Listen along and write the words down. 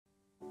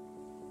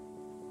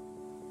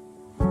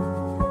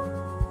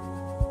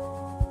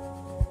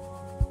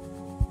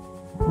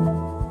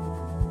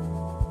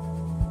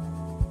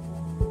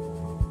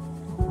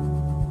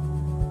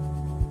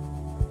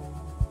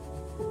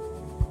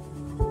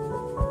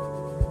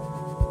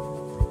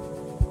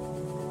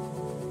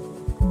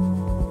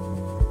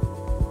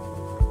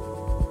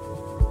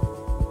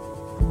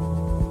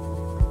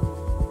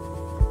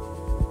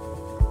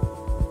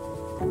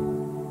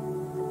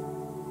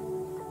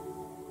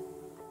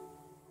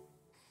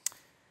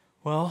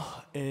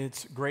Well,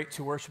 it's great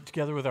to worship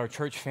together with our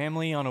church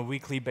family on a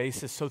weekly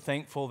basis. So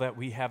thankful that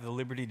we have the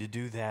liberty to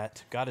do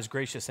that. God is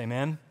gracious,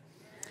 amen?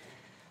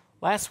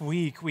 Last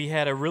week, we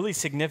had a really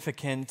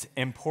significant,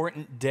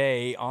 important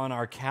day on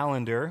our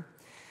calendar.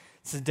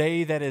 It's a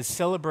day that is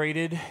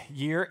celebrated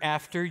year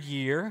after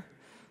year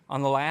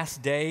on the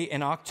last day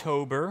in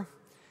October,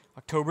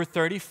 October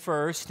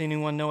 31st.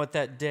 Anyone know what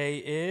that day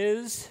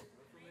is?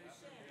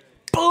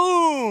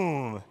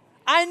 Boom!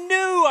 I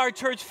knew our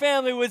church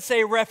family would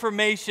say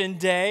Reformation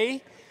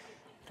Day.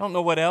 I don't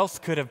know what else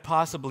could have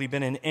possibly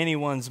been in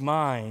anyone's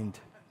mind.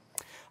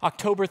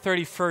 October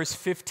 31st,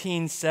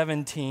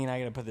 1517. I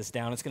got to put this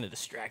down. It's going to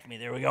distract me.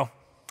 There we go.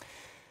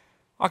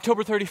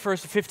 October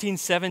 31st,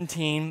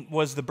 1517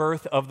 was the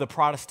birth of the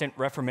Protestant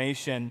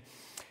Reformation.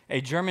 A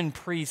German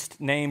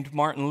priest named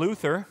Martin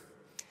Luther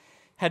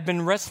had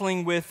been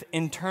wrestling with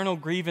internal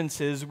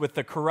grievances with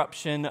the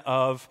corruption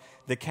of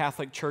the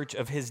Catholic Church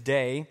of his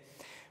day,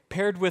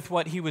 paired with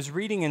what he was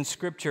reading in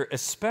Scripture,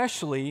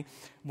 especially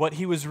what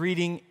he was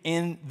reading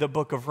in the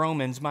book of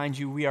Romans. Mind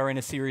you, we are in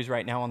a series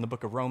right now on the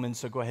book of Romans,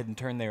 so go ahead and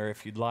turn there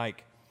if you'd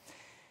like.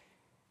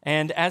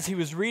 And as he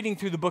was reading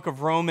through the book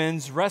of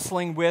Romans,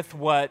 wrestling with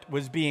what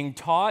was being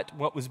taught,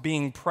 what was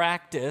being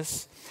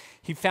practiced,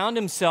 he found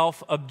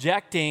himself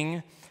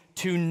objecting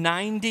to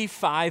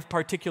 95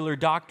 particular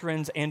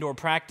doctrines and or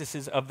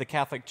practices of the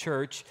Catholic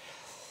Church.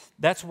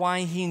 That's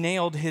why he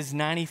nailed his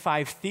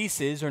 95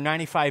 theses or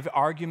 95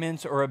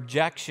 arguments or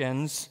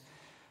objections.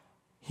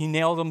 He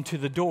nailed them to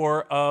the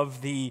door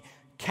of the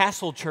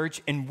Castle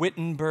Church in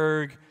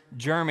Wittenberg,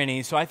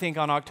 Germany. So I think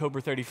on October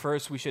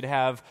 31st, we should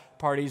have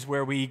parties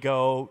where we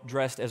go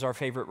dressed as our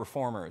favorite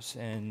reformers.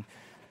 And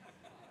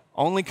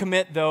only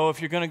commit, though,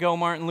 if you're going to go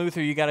Martin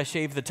Luther, you got to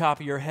shave the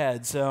top of your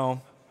head. So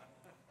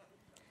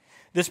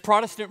this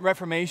Protestant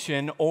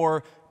Reformation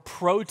or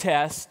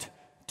protest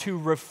to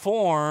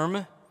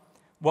reform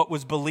what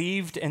was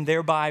believed and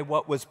thereby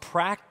what was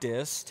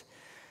practiced,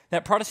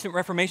 that Protestant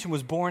Reformation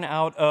was born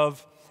out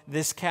of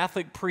this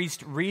Catholic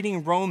priest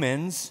reading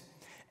Romans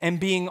and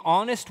being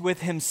honest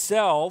with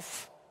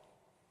himself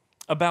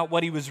about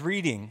what he was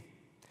reading.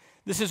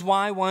 This is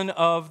why one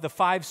of the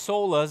 5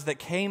 solas that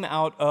came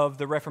out of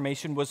the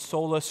Reformation was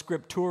sola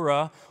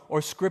scriptura,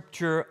 or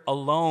scripture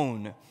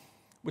alone,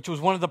 which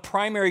was one of the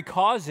primary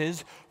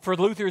causes for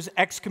Luther's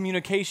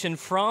excommunication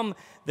from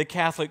the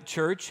Catholic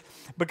Church,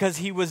 because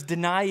he was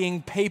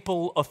denying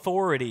papal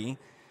authority,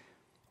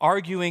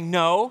 arguing,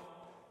 no,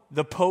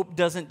 the Pope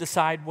doesn't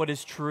decide what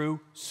is true,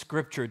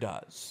 Scripture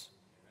does.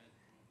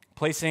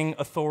 Placing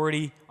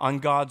authority on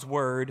God's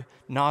Word,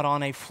 not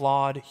on a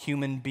flawed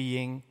human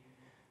being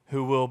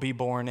who will be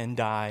born and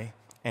die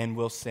and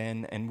will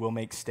sin and will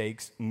make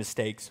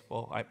mistakes.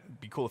 Well, it'd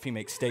be cool if he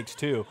makes steaks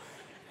too.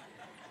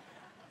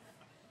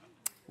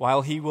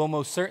 While he will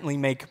most certainly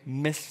make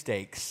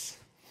mistakes,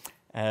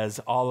 as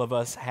all of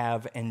us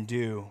have and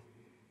do.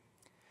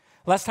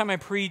 Last time I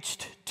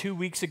preached 2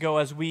 weeks ago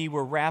as we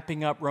were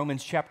wrapping up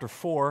Romans chapter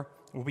 4,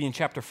 we'll be in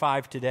chapter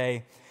 5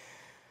 today,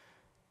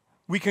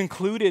 we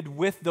concluded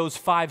with those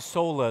 5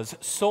 solas.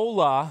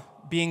 Sola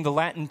being the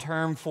Latin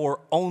term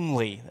for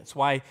only. That's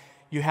why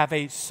you have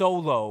a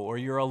solo, or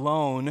you're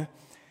alone.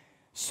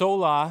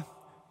 Sola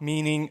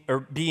meaning or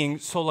being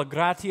sola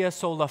gratia,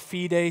 sola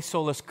fide,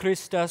 solus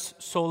Christus,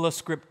 sola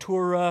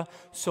scriptura,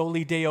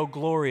 soli Deo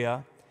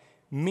gloria,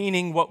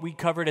 meaning what we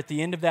covered at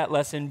the end of that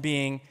lesson,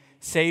 being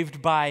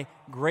saved by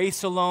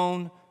grace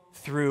alone,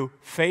 through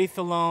faith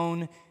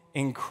alone,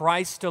 in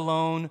Christ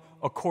alone,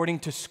 according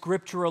to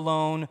Scripture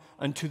alone,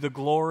 unto the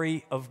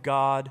glory of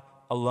God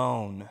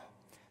alone.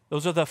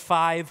 Those are the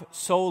 5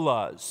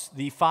 solas,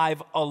 the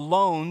 5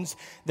 alones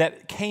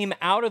that came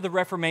out of the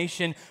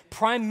Reformation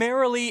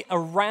primarily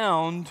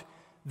around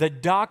the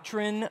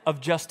doctrine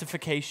of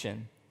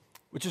justification,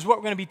 which is what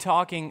we're going to be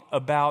talking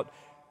about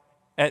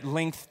at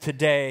length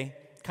today.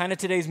 Kind of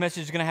today's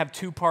message is going to have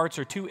 2 parts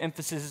or 2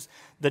 emphases,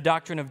 the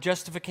doctrine of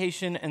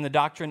justification and the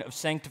doctrine of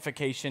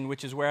sanctification,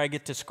 which is where I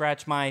get to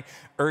scratch my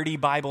early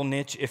Bible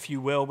niche, if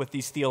you will, with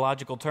these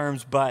theological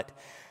terms, but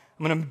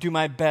I'm going to do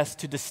my best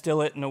to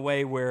distill it in a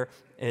way where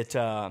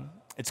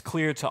it's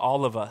clear to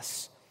all of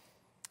us.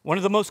 One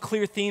of the most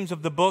clear themes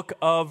of the book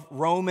of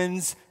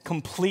Romans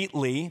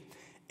completely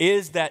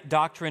is that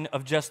doctrine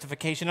of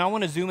justification. I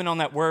want to zoom in on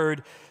that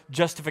word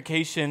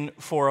justification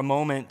for a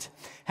moment.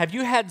 Have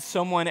you had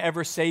someone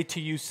ever say to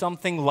you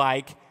something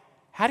like,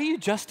 how do you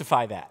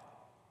justify that?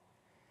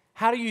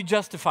 How do you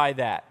justify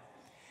that?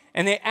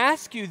 And they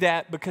ask you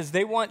that because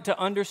they want to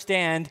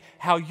understand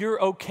how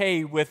you're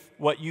okay with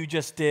what you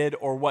just did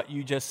or what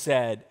you just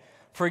said.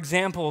 For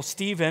example,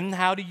 Stephen,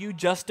 how do you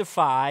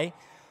justify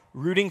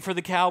rooting for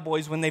the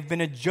Cowboys when they've been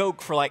a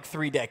joke for like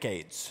 3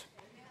 decades?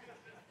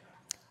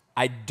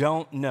 I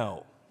don't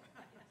know.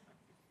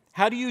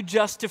 How do you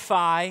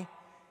justify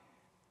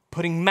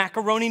putting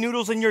macaroni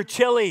noodles in your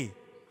chili?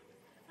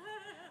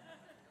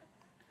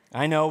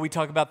 I know we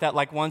talk about that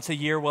like once a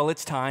year. Well,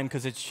 it's time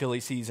because it's chili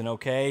season,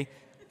 okay?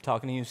 I'm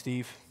talking to you,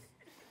 Steve.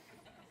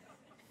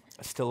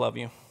 I still love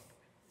you.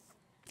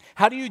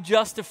 How do you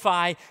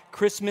justify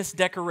Christmas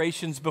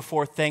decorations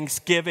before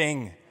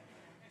Thanksgiving?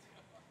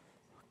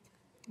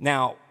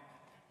 Now,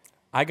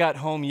 I got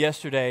home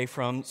yesterday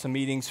from some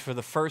meetings for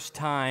the first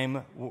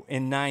time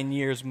in 9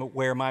 years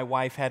where my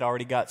wife had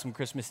already got some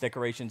Christmas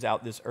decorations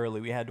out this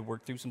early. We had to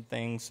work through some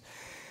things.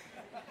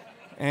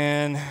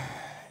 And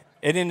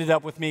it ended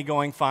up with me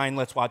going, fine,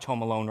 let's watch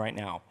Home Alone right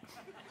now.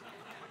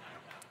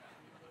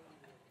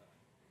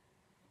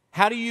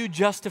 How do you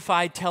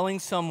justify telling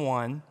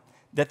someone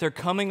that they're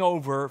coming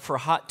over for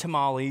hot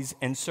tamales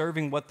and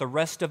serving what the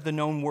rest of the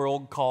known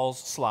world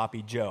calls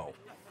sloppy Joe?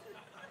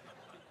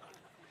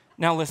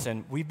 Now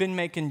listen, we've been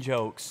making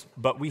jokes,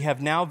 but we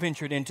have now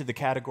ventured into the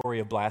category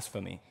of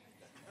blasphemy.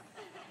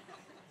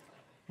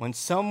 When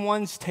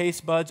someone's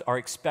taste buds are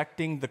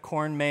expecting the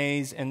corn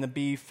maze and the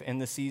beef and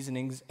the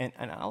seasonings, and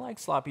I like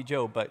sloppy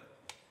Joe, but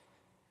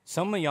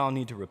some of y'all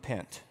need to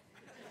repent.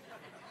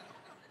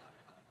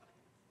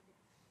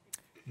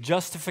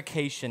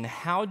 Justification.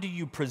 How do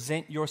you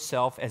present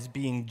yourself as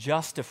being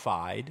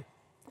justified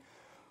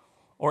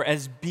or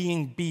as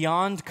being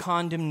beyond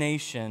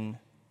condemnation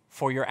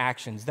for your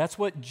actions? That's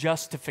what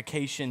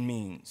justification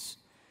means.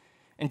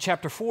 In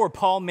chapter 4,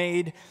 Paul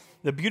made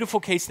the beautiful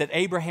case that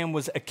Abraham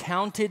was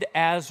accounted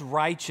as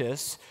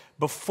righteous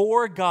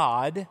before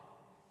God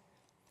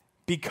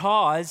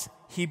because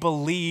he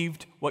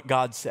believed what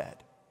God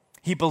said.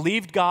 He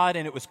believed God,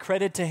 and it was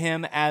credited to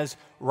him as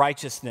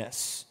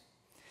righteousness.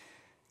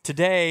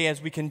 Today,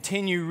 as we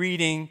continue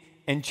reading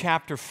in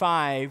chapter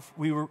 5,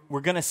 we're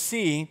going to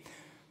see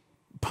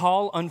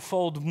Paul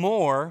unfold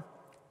more,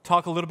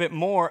 talk a little bit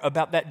more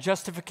about that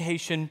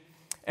justification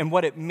and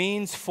what it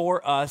means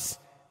for us.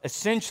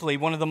 Essentially,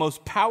 one of the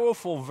most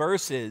powerful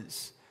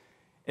verses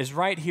is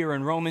right here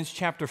in Romans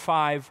chapter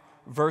 5,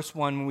 verse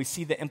 1, when we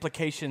see the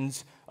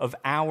implications of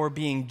our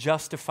being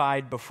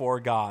justified before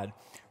God.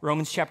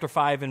 Romans chapter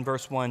 5 and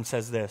verse 1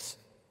 says this: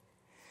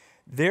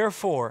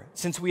 "Therefore,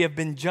 since we have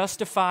been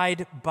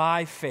justified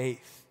by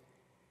faith,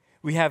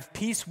 we have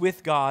peace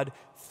with God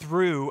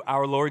through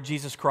our Lord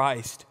Jesus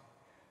Christ.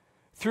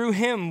 Through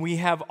him we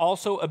have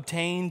also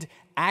obtained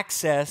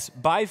access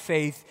by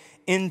faith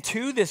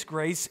into this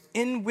grace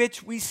in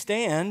which we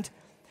stand,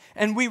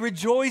 and we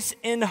rejoice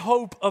in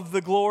hope of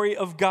the glory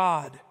of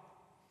God.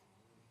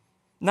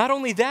 Not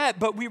only that,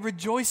 but we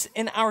rejoice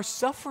in our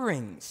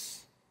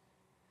sufferings,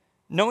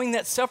 knowing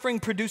that suffering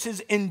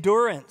produces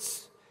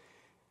endurance,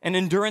 and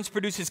endurance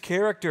produces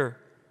character,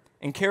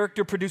 and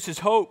character produces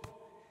hope.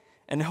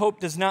 And hope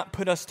does not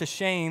put us to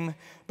shame,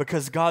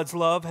 because God's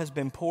love has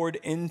been poured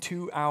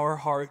into our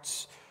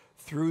hearts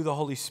through the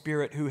Holy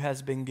Spirit who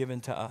has been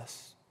given to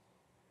us.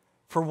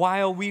 For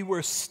while we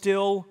were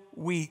still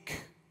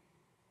weak,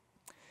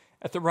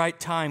 at the right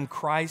time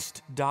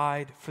Christ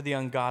died for the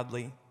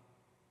ungodly.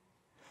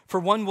 For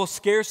one will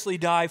scarcely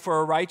die for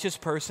a righteous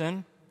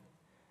person,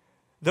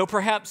 though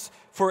perhaps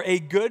for a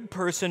good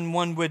person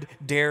one would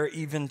dare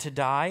even to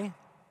die.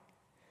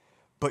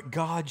 But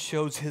God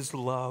shows his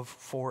love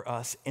for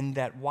us in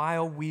that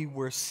while we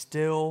were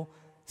still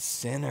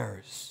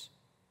sinners,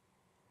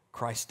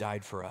 Christ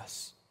died for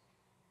us.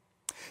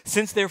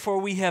 Since therefore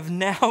we have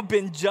now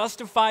been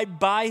justified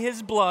by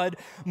his blood,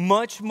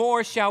 much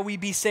more shall we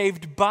be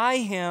saved by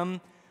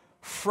him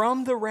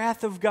from the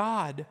wrath of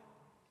God.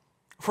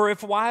 For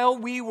if while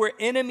we were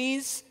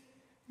enemies,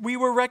 we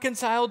were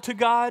reconciled to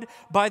God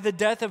by the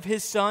death of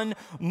his Son,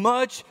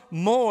 much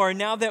more,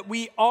 now that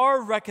we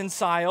are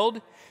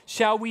reconciled,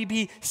 shall we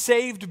be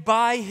saved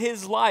by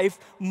his life.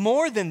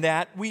 More than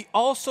that, we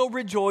also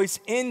rejoice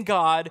in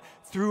God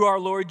through our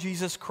Lord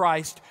Jesus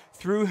Christ,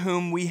 through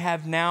whom we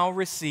have now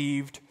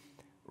received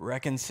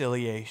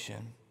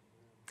reconciliation."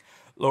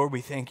 Lord,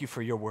 we thank you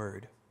for your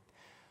word.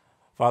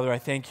 Father, I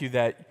thank you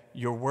that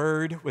your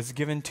word was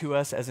given to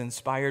us as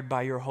inspired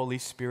by your Holy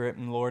Spirit.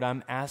 And Lord,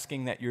 I'm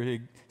asking that your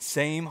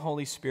same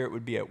Holy Spirit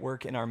would be at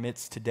work in our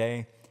midst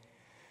today,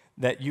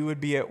 that you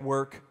would be at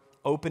work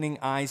opening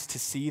eyes to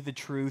see the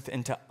truth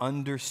and to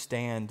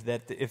understand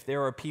that if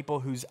there are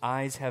people whose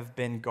eyes have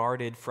been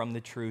guarded from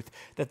the truth,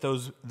 that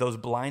those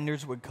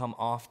blinders would come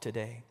off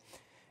today.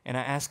 And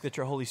I ask that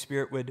your Holy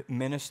Spirit would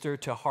minister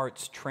to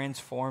hearts,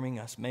 transforming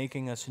us,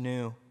 making us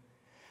new,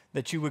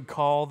 that you would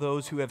call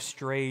those who have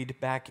strayed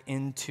back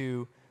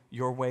into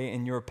your way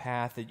and your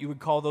path, that you would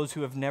call those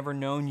who have never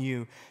known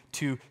you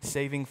to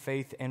saving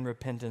faith and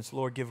repentance.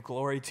 Lord, give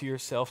glory to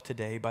yourself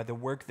today by the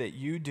work that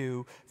you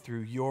do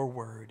through your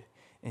word.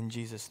 In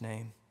Jesus'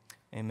 name,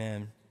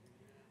 amen.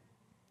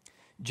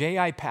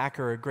 J.I.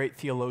 Packer, a great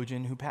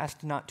theologian who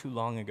passed not too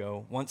long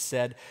ago, once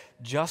said,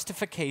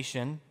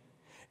 "Justification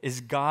is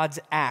God's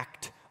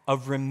act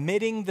of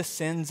remitting the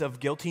sins of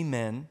guilty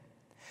men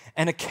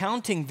and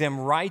accounting them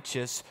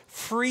righteous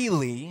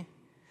freely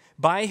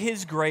by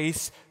his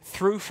grace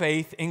through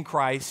faith in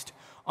Christ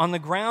on the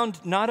ground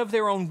not of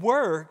their own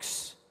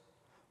works,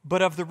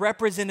 but of the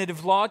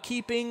representative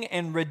law-keeping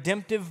and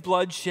redemptive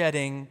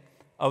blood-shedding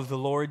of the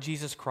Lord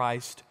Jesus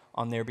Christ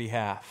on their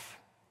behalf."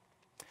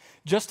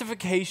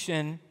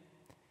 Justification,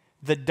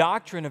 the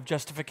doctrine of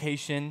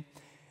justification,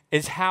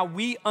 is how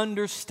we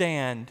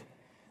understand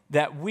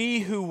that we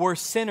who were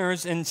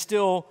sinners and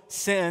still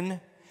sin,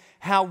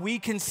 how we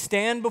can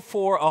stand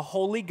before a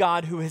holy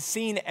God who has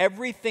seen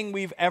everything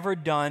we've ever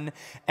done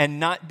and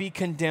not be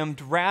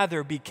condemned,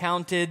 rather be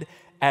counted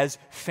as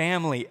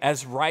family,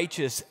 as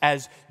righteous,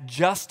 as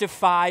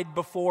justified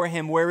before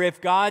Him. Where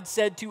if God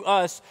said to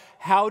us,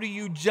 how do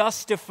you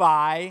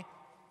justify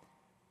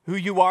who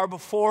you are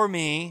before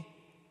me?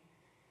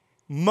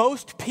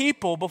 Most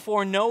people,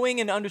 before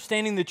knowing and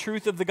understanding the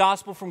truth of the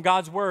gospel from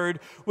God's word,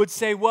 would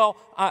say, well,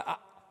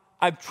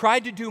 I've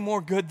tried to do more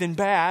good than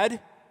bad.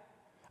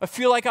 I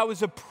feel like I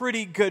was a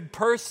pretty good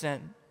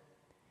person.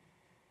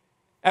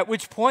 At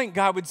which point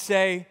God would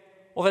say,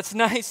 well, that's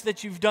nice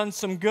that you've done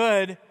some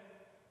good,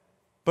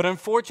 but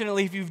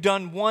unfortunately, if you've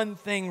done one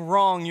thing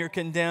wrong, you're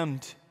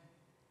condemned.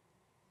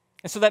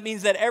 And so that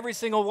means that every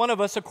single one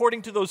of us,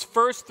 according to those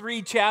first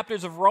 3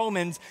 chapters of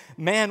Romans,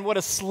 man, what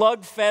a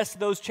slugfest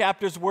those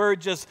chapters were,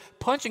 just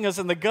punching us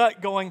in the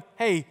gut, going,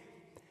 hey,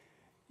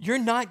 you're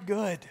not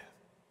good.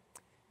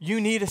 You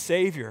need a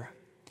Savior.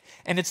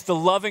 And it's the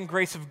love and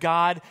grace of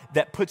God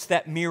that puts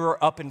that mirror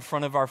up in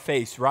front of our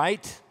face,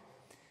 right?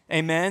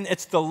 Amen?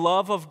 It's the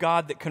love of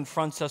God that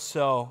confronts us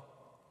so.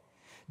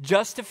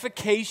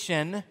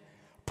 Justification,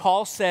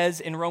 Paul says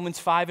in Romans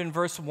 5 and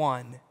verse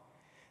 1,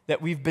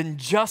 that we've been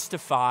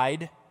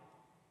justified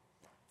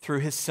through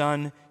His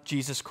Son,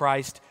 Jesus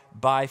Christ,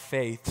 by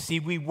faith. See,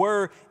 we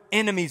were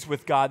enemies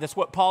with God. That's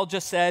what Paul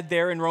just said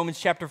there in Romans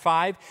chapter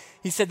 5.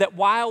 He said that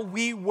while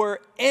we were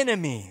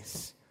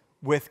enemies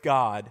with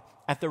God,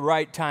 at the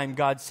right time,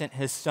 God sent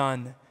His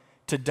Son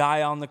to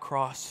die on the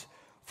cross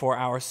for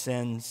our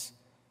sins.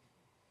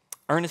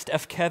 Ernest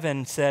F.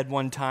 Kevin said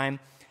one time,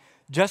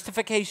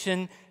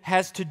 justification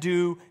has to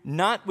do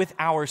not with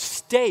our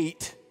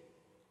state,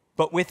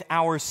 but with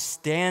our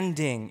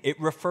standing. It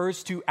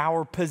refers to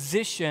our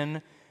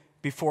position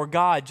before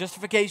God.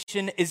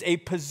 Justification is a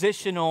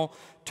positional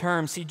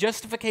term. See,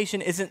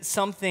 justification isn't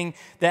something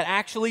that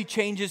actually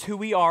changes who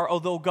we are,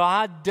 although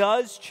God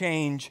does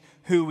change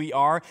who we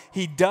are.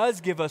 He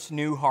does give us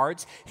new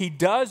hearts. He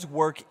does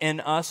work in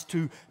us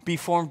to be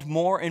formed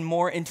more and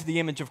more into the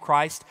image of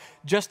Christ.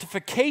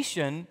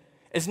 Justification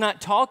is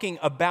not talking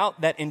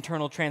about that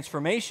internal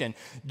transformation.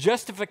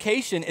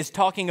 Justification is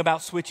talking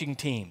about switching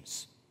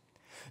teams.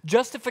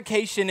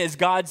 Justification is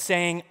God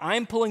saying,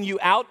 I'm pulling you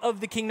out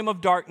of the kingdom of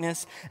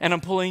darkness and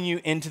I'm pulling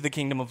you into the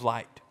kingdom of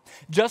light.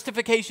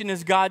 Justification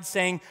is God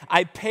saying,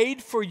 I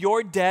paid for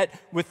your debt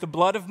with the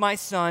blood of my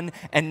Son,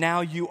 and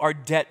now you are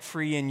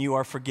debt-free and you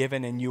are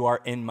forgiven and you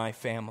are in my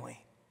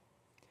family.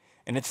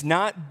 And it's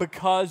not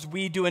because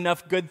we do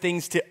enough good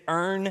things to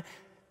earn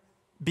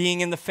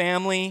being in the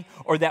family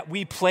or that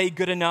we play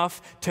good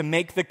enough to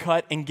make the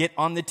cut and get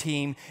on the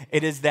team.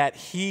 It is that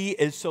He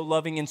is so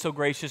loving and so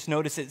gracious.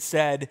 Notice it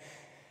said,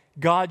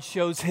 God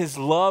shows His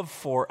love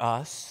for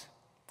us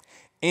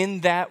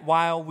in that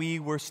while we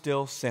were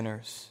still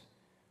sinners,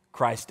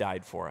 Christ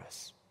died for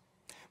us.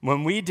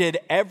 When we did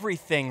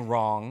everything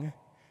wrong,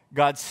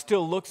 God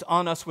still looks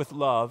on us with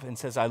love and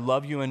says, I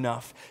love you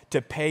enough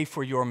to pay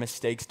for your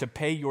mistakes, to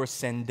pay your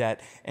sin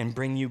debt, and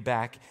bring you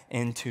back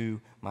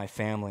into my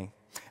family.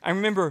 I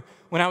remember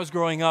when I was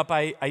growing up,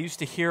 I used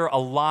to hear a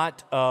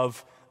lot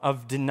of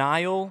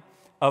denial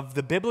of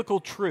the biblical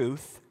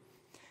truth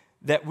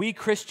that we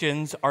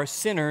Christians are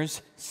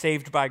sinners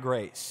saved by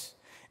grace.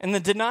 And the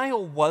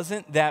denial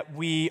wasn't that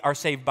we are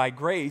saved by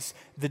grace.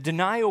 The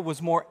denial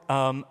was more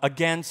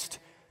against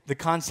the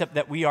concept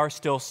that we are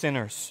still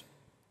sinners.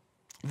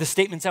 The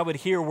statements I would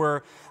hear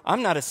were,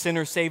 I'm not a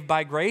sinner saved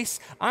by grace.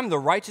 I'm the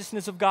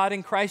righteousness of God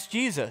in Christ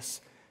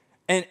Jesus.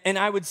 And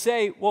I would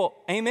say, well,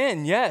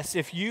 amen, yes.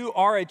 If you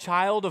are a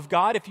child of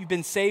God, if you've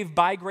been saved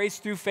by grace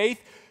through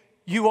faith,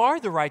 you are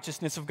the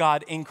righteousness of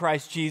God in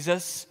Christ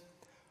Jesus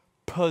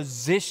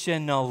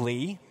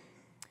positionally,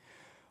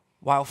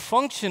 while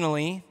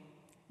functionally,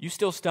 you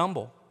still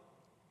stumble.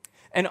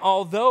 And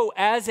although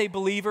as a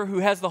believer who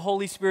has the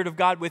Holy Spirit of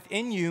God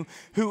within you,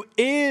 who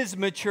is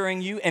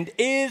maturing you and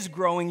is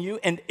growing you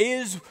and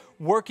is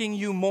working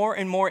you more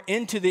and more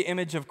into the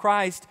image of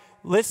Christ,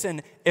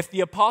 listen, if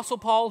the Apostle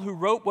Paul, who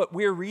wrote what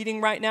we're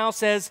reading right now,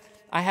 says,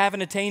 I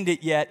haven't attained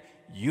it yet,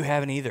 you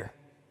haven't either.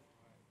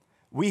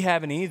 We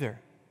haven't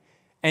either.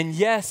 And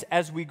yes,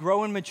 as we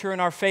grow and mature in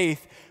our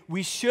faith,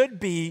 we should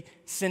be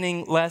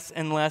sinning less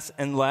and less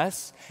and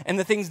less. And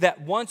the things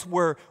that once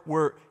were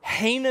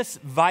heinous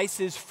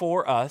vices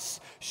for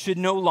us should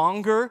no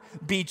longer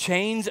be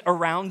chains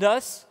around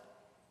us.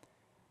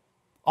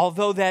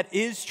 Although that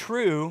is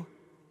true,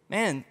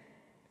 man,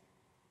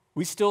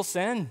 we still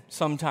sin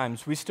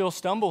sometimes. We still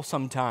stumble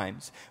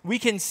sometimes. We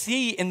can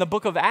see in the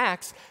book of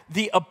Acts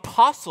the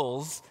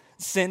apostles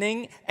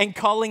sinning and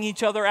calling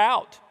each other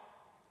out,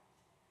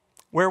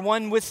 where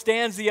one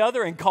withstands the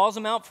other and calls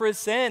him out for his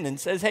sin and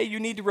says, hey, you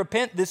need to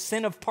repent. This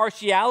sin of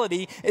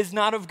partiality is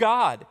not of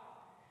God.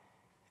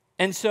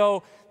 And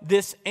so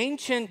this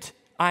ancient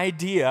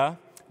idea,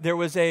 there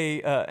was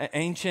an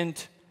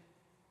ancient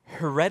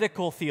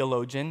heretical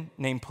theologian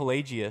named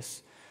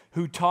Pelagius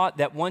who taught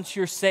that once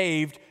you're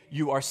saved,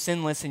 you are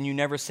sinless and you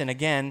never sin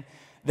again.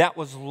 That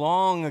was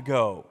long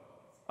ago,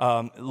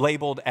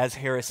 labeled as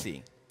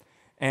heresy.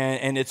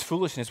 And it's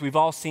foolishness. We've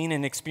all seen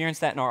and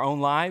experienced that in our own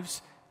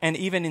lives. And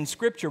even in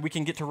Scripture, we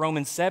can get to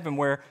Romans 7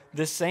 where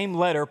this same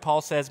letter,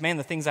 Paul says, man,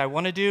 the things I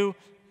want to do,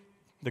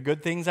 the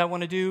good things I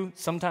want to do,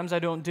 sometimes I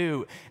don't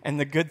do. And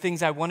the good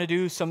things I want to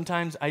do,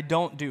 sometimes I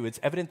don't do. It's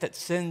evident that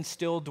sin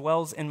still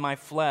dwells in my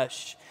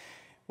flesh.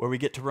 Where we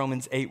get to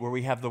Romans 8 where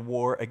we have the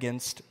war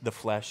against the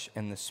flesh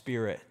and the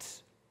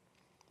spirit.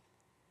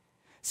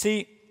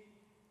 See,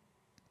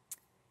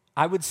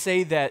 I would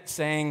say that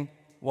saying,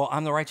 well,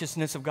 I'm the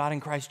righteousness of God in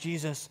Christ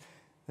Jesus,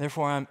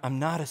 therefore I'm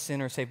not a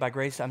sinner saved by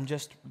grace, I'm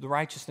just the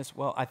righteousness.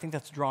 Well, I think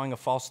that's drawing a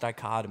false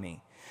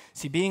dichotomy.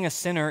 See, being a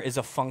sinner is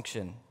a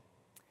function.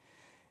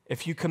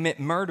 If you commit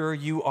murder,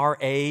 you are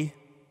a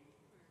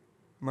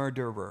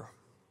murderer.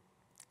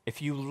 If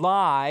you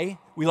lie,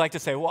 we like to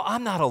say, well,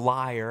 I'm not a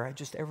liar. I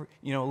just a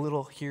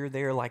little here,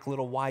 there, like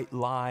little white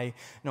lie.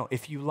 No,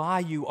 if you lie,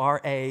 you are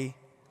a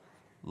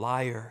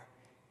liar.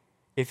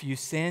 If you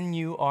sin,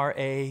 you are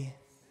a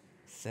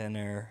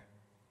sinner.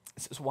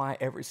 This is why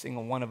every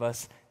single one of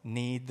us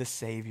need the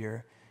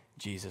Savior,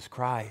 Jesus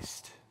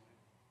Christ.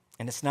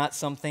 And it's not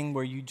something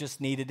where you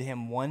just needed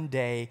Him one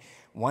day,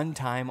 one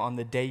time on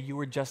the day you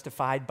were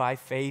justified by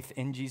faith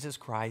in Jesus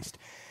Christ.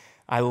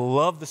 I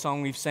love the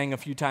song we've sang a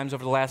few times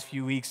over the last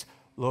few weeks.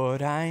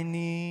 Lord, I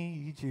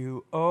need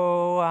you.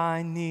 Oh,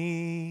 I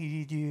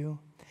need you.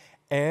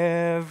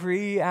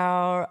 Every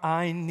hour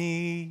I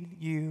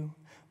need you.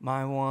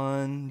 My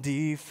one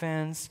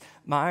defense,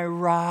 my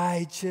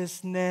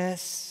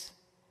righteousness.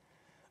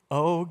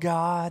 Oh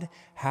God,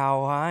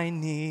 how I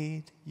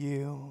need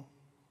you.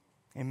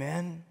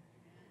 Amen.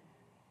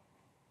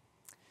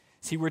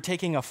 See, we're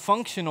taking a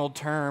functional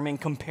term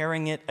and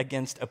comparing it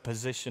against a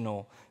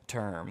positional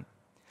term.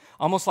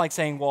 Almost like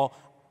saying, well,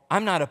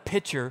 I'm not a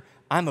pitcher,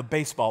 I'm a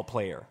baseball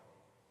player.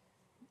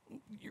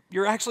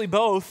 You're actually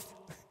both.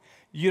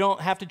 You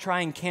don't have to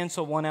try and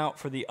cancel one out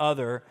for the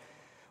other.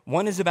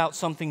 One is about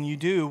something you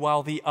do,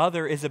 while the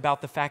other is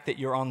about the fact that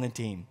you're on the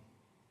team.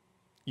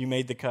 You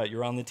made the cut,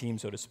 you're on the team,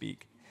 so to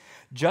speak.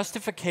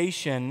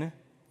 Justification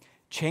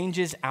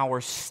changes our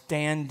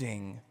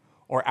standing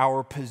or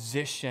our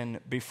position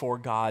before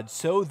God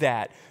so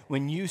that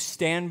when you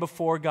stand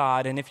before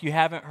God, and if you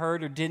haven't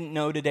heard or didn't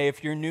know today,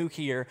 if you're new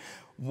here,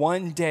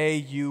 one day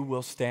you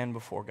will stand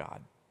before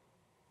God.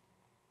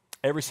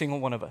 Every single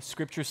one of us.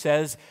 Scripture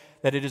says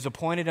that it is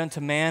appointed unto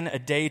man a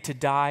day to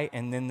die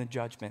and then the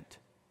judgment.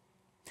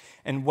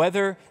 And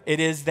whether it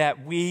is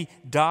that we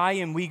die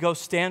and we go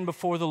stand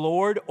before the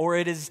Lord, or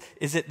is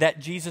it that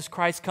Jesus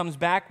Christ comes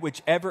back,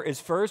 whichever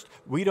is first,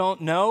 we don't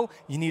know.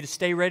 You need to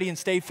stay ready and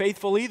stay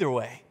faithful either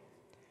way.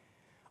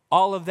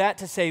 All of that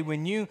to say,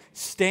 when you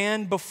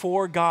stand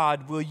before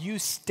God, will you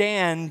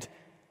stand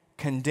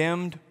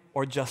condemned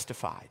or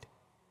justified?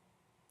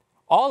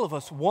 All of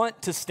us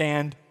want to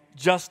stand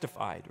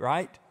justified,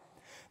 right?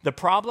 The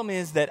problem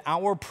is that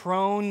our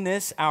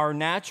proneness, our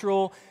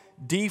natural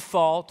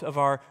default of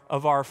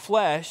our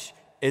flesh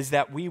is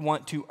that we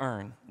want to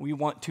earn. We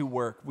want to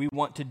work. We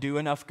want to do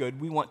enough good.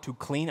 We want to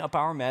clean up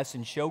our mess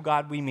and show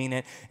God we mean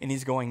it. And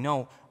He's going,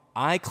 no,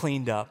 I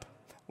cleaned up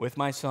with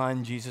my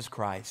Son, Jesus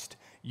Christ.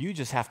 You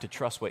just have to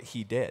trust what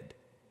He did.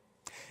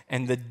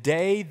 And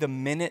the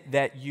minute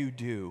that you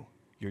do,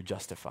 you're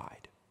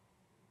justified.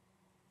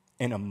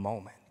 In a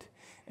moment.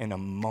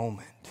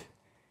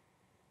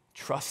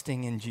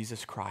 Trusting in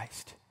Jesus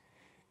Christ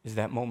is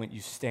that moment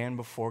you stand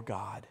before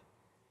God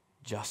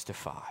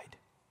justified.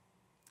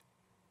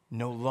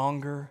 No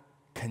longer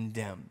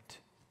condemned.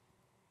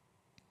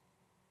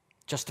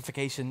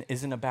 Justification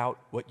isn't about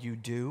what you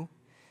do.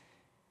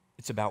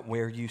 It's about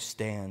where you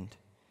stand.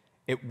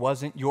 It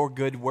wasn't your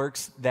good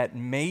works that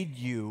made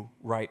you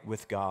right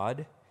with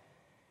God.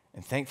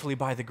 And thankfully,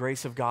 by the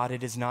grace of God,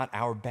 it is not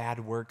our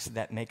bad works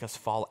that make us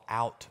fall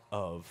out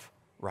of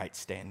right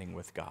standing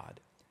with God.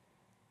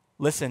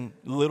 Listen,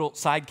 little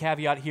side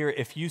caveat here.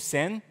 If you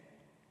sin,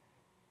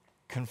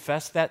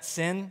 confess that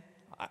sin.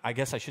 I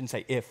guess I shouldn't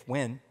say if,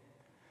 when.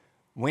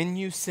 When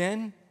you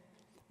sin,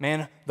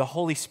 man, the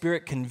Holy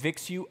Spirit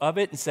convicts you of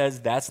it and says,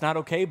 that's not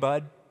okay,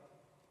 bud.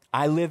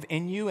 I live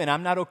in you, and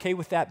I'm not okay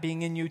with that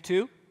being in you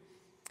too.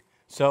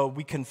 So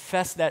we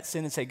confess that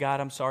sin and say,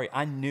 God, I'm sorry.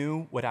 I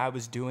knew what I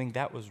was doing.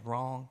 That was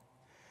wrong.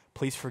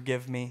 Please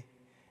forgive me.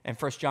 And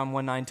 1 John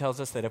 1:9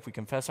 tells us that if we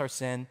confess our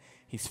sin,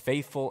 He's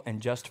faithful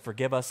and just to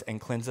forgive us and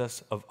cleanse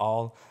us of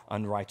all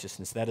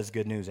unrighteousness. That is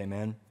good news,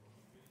 amen?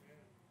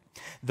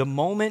 The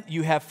moment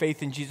you have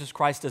faith in Jesus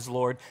Christ as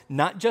Lord,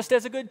 not just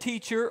as a good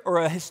teacher or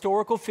a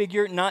historical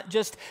figure, not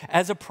just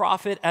as a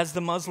prophet as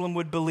the Muslim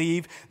would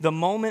believe, the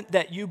moment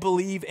that you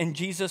believe in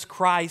Jesus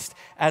Christ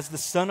as the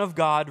Son of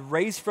God,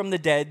 raised from the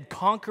dead,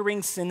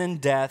 conquering sin and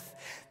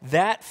death,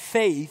 that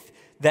faith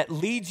that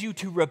leads you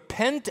to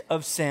repent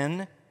of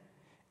sin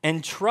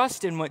and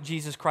trust in what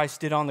Jesus Christ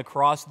did on the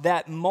cross,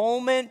 that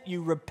moment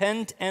you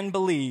repent and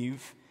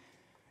believe,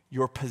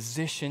 your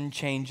position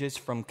changes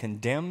from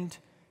condemned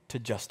to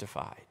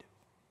justified.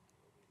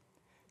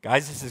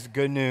 Guys, this is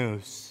good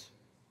news.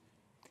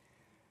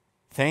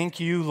 Thank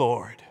you,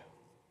 Lord.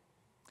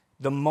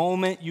 The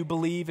moment you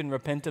believe and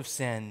repent of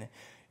sin,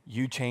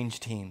 you change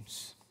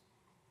teams.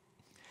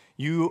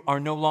 You are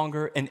no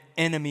longer an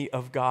enemy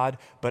of God,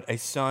 but a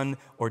son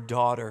or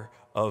daughter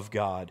of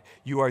God.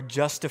 You are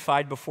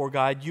justified before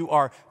God. You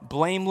are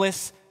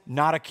blameless,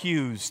 not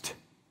accused.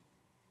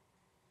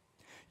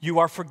 You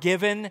are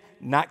forgiven,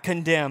 not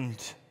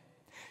condemned.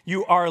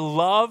 You are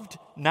loved,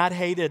 not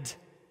hated.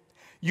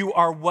 You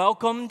are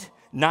welcomed,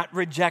 not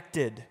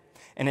rejected.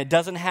 And it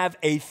doesn't have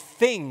a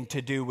thing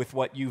to do with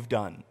what you've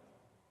done,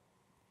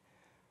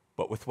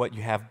 but with what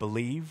you have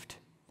believed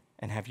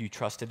and have you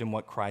trusted in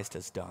what Christ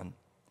has done.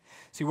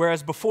 See,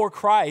 whereas before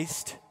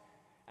Christ,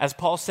 as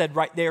Paul said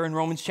right there in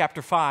Romans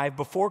chapter 5,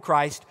 before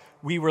Christ,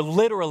 we were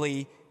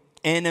literally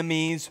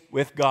enemies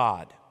with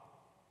God.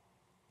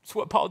 That's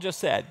what Paul just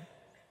said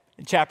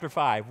in chapter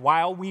 5.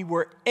 While we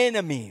were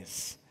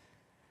enemies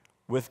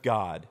with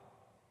God,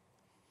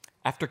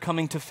 after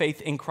coming to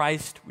faith in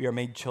Christ, we are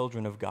made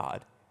children of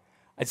God.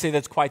 I'd say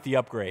that's quite the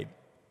upgrade.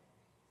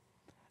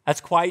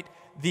 That's quite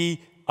the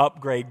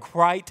upgrade,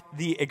 quite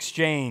the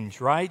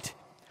exchange, right?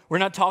 We're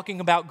not talking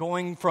about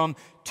going from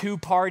two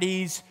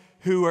parties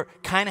who are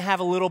kind of have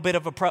a little bit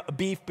of a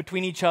beef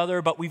between each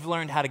other, but we've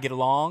learned how to get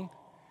along,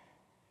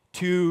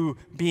 to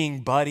being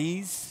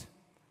buddies.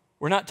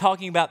 We're not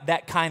talking about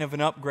that kind of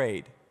an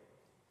upgrade.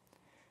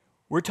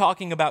 We're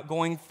talking about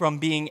going from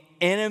being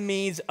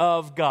enemies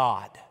of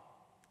God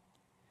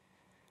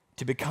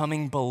to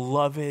becoming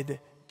beloved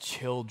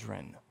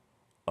children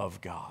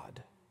of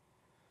God.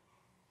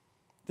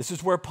 This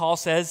is where Paul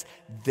says,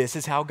 this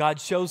is how God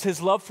shows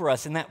his love for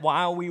us, and that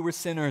while we were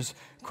sinners,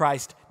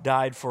 Christ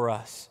died for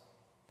us.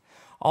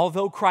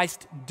 Although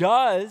Christ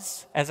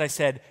does, as I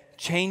said,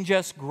 change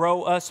us,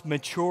 grow us,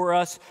 mature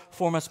us,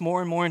 form us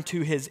more and more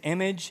into his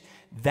image,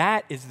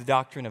 that is the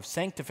doctrine of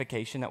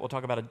sanctification that we'll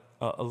talk about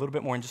a little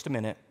bit more in just a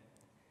minute.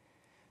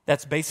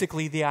 That's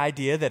basically the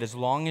idea that as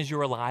long as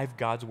you're alive,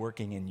 God's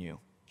working in you.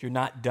 You're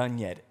not done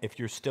yet if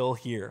you're still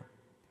here.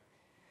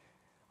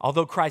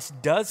 Although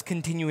Christ does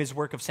continue his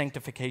work of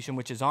sanctification,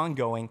 which is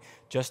ongoing,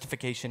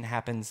 justification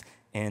happens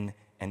in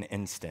an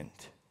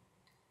instant.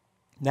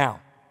 Now,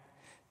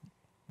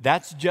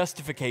 that's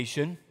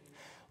justification.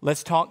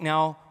 Let's talk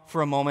now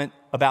for a moment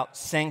about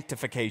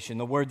sanctification,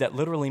 the word that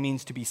literally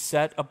means to be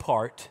set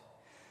apart.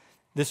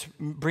 This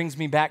brings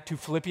me back to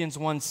Philippians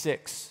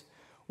 1:6,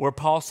 where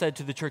Paul said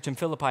to the church in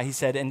Philippi, he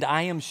said, "And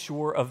I am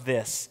sure of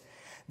this,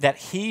 that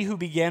he who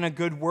began a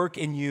good work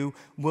in you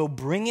will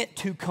bring it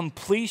to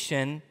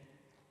completion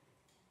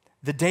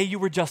the day you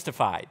were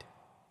justified."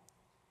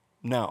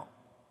 No,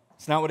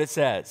 it's not what it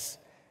says.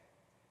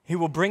 He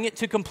will bring it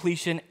to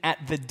completion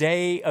at the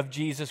day of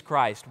Jesus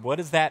Christ. What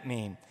does that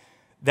mean?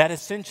 That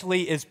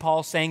essentially is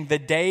Paul saying the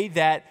day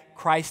that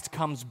Christ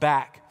comes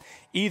back.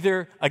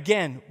 Either,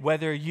 again,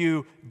 whether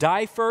you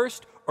die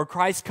first or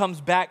Christ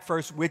comes back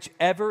first,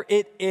 whichever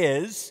it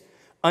is,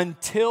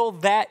 until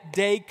that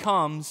day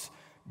comes,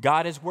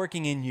 God is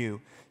working in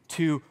you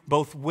to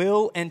both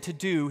will and to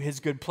do his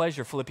good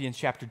pleasure, Philippians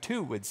chapter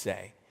 2 would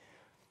say.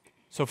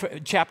 So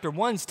chapter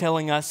 1's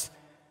telling us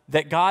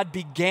that God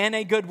began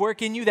a good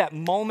work in you, that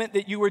moment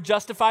that you were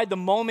justified, the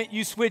moment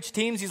you switched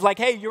teams. He's like,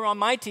 hey, you're on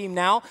my team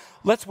now.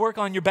 Let's work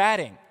on your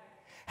batting.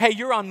 Hey,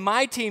 you're on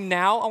my team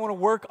now. I want to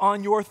work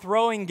on your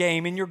throwing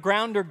game and your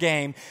grounder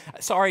game.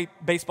 Sorry,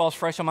 baseball's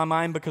fresh on my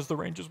mind because the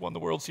Rangers won the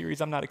World Series.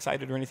 I'm not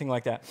excited or anything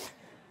like that.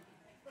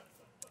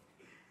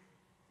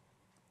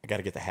 I got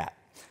to get the hat.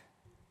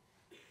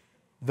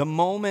 The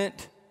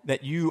moment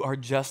that you are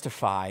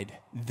justified,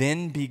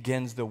 then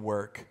begins the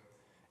work.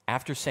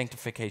 After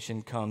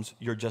sanctification comes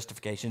your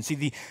justification.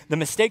 See, the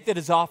mistake that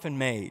is often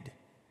made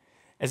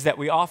is that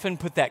we often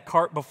put that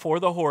cart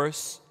before the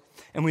horse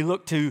and we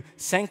look to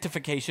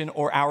sanctification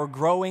or our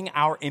growing,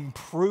 our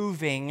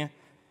improving,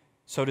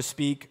 so to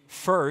speak,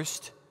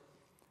 first,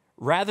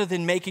 rather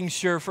than making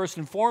sure, first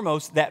and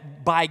foremost,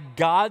 that by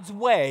God's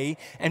way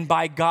and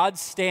by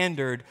God's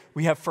standard,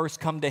 we have first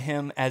come to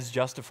him as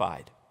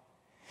justified.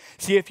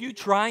 See, if you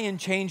try and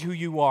change who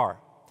you are,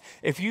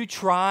 if you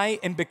try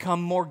and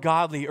become more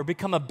godly or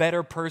become a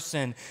better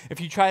person, if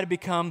you try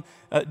to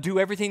do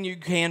everything you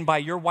can by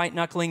your white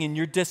knuckling and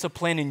your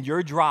discipline and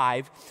your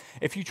drive,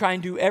 if you try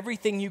and do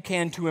everything you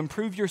can to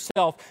improve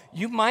yourself,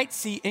 you might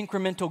see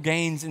incremental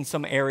gains in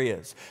some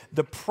areas.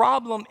 The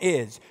problem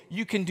is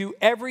you can do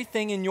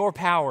everything in your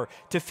power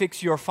to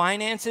fix your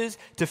finances,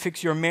 to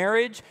fix your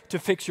marriage, to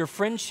fix your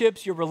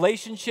friendships, your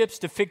relationships,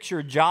 to fix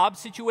your job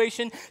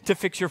situation, to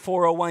fix your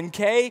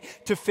 401k,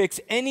 to fix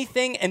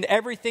anything and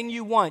everything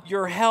you want,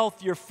 your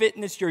health, your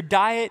fitness, your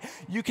diet.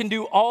 You can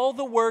do all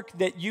the work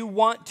that you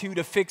want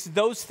to fix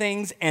those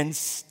things and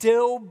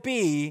still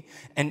be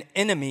an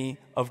enemy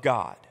of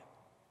God.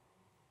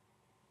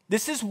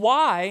 This is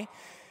why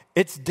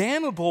it's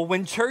damnable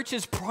when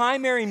church's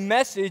primary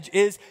message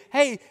is,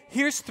 hey,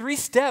 here's 3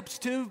 steps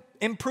to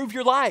improve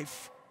your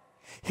life.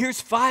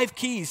 Here's 5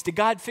 keys to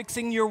God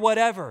fixing your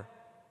whatever.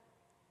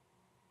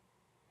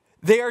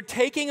 They are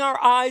taking our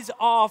eyes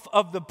off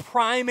of the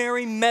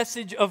primary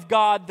message of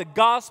God, the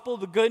gospel,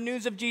 the good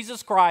news of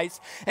Jesus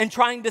Christ, and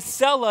trying to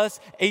sell us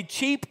a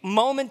cheap,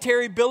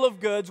 momentary bill of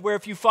goods where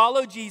if you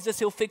follow Jesus,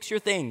 he'll fix your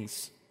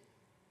things.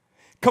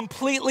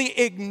 Completely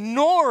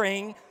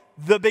ignoring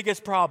the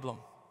biggest problem,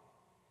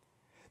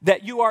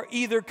 that you are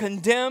either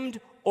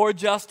condemned or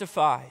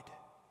justified.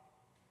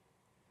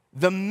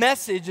 The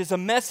message is a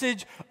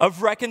message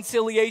of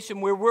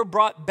reconciliation where we're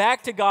brought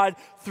back to God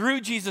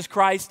through Jesus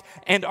Christ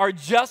and are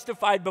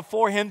justified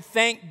before him.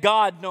 Thank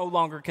God, no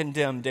longer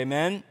condemned.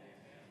 Amen?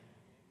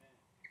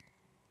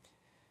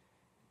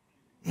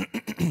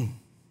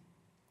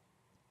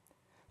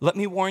 Let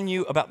me warn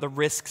you about the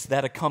risks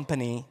that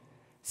accompany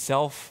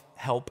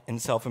self-help and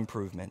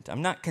self-improvement.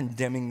 I'm not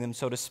condemning them,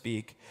 so to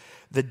speak.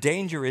 The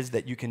danger is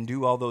that you can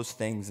do all those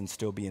things and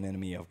still be an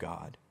enemy of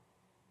God.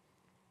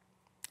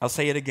 I'll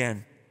say it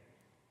again.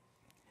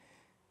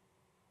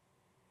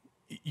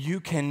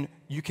 You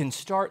can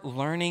start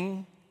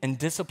learning and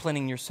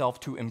disciplining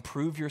yourself to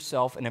improve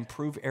yourself and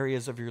improve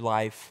areas of your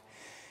life.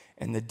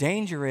 And the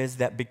danger is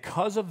that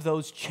because of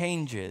those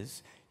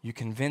changes, you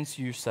convince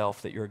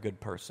yourself that you're a good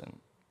person.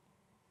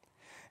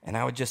 And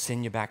I would just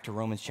send you back to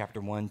Romans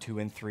chapter 1, 2,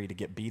 and 3 to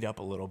get beat up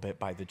a little bit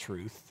by the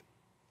truth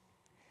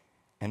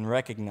and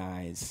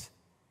recognize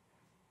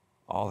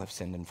all have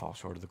sinned and fall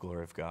short of the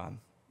glory of God.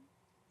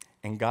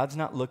 And God's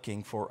not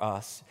looking for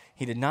us.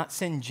 He did not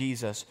send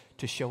Jesus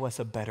to show us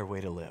a better way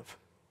to live.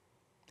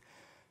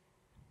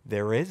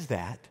 There is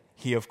that.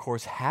 He, of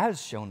course, has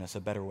shown us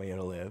a better way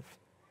to live.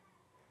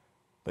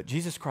 But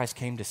Jesus Christ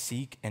came to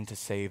seek and to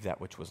save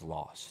that which was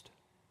lost.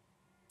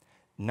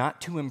 Not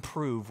to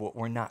improve what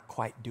we're not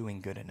quite doing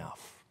good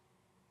enough.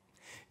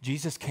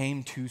 Jesus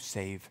came to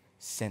save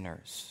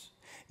sinners.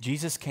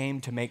 Jesus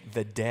came to make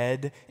the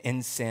dead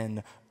in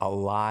sin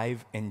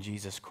alive in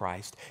Jesus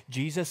Christ.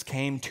 Jesus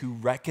came to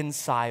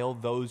reconcile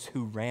those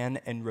who ran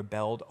and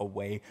rebelled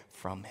away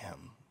from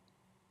him.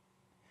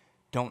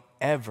 Don't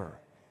ever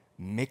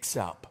mix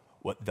up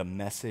what the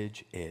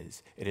message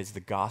is. It is the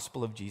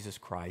gospel of Jesus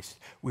Christ.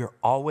 We are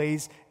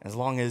always, as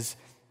long as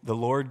the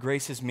Lord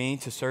graces me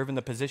to serve in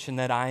the position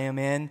that I am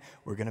in,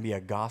 we're going to be a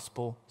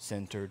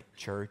gospel-centered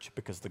church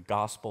because the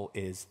gospel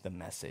is the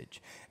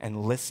message.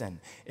 And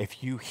listen,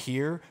 if you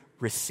hear,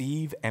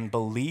 receive, and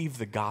believe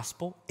the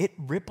gospel, it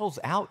ripples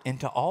out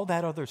into all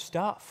that other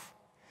stuff.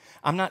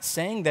 I'm not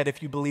saying that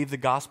if you believe the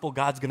gospel,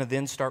 God's going to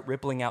then start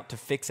rippling out to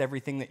fix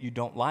everything that you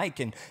don't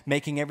like and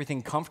making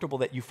everything comfortable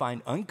that you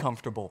find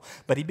uncomfortable.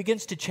 But he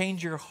begins to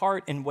change your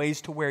heart in ways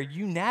to where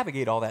you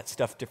navigate all that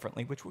stuff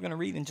differently, which we're going to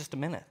read in just a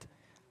minute.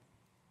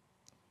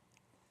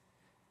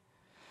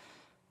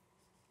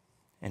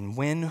 And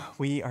when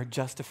we are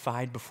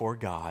justified before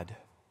God,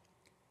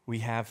 we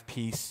have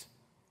peace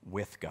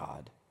with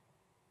God.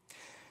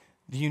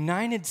 The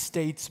United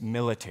States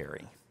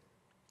military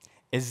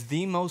is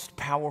the most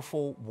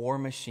powerful war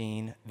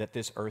machine that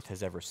this earth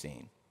has ever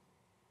seen.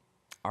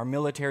 Our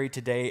military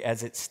today,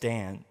 as it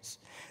stands,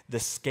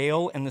 the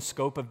scale and the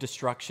scope of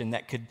destruction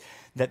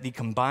that the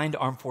combined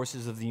armed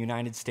forces of the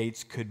United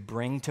States could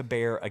bring to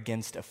bear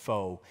against a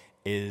foe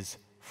is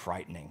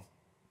frightening.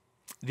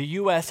 The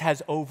U.S.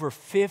 has over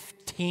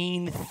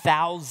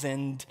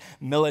 15,000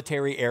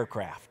 military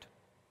aircraft.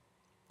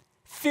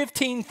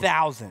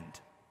 15,000.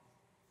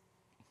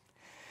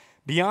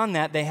 Beyond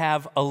that, they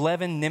have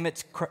 11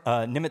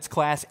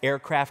 Nimitz-class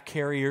aircraft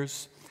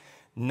carriers,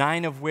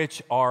 9 of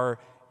which are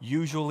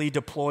usually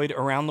deployed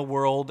around the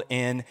world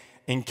in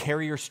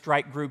carrier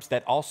strike groups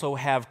that also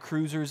have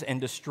cruisers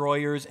and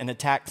destroyers and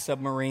attack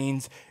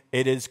submarines.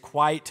 It is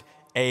quite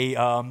a,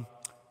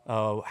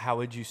 a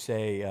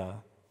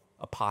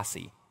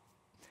posse.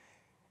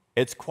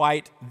 It's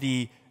quite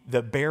the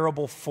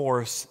bearable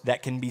force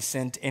that can be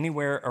sent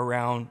anywhere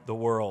around the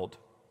world.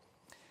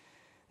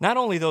 Not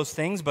only those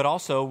things, but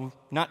also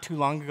not too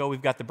long ago,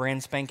 we've got the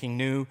brand spanking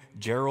new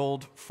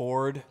Gerald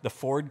Ford, the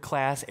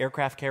Ford-class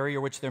aircraft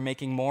carrier, which they're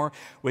making more,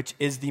 which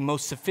is the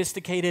most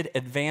sophisticated,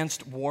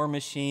 advanced war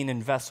machine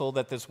and vessel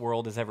that this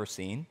world has ever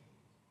seen.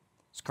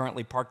 It's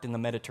currently parked in the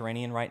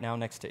Mediterranean right now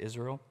next to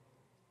Israel.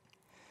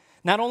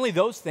 Not only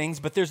those things,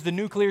 but there's the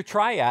nuclear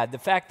triad, the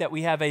fact that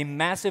we have a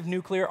massive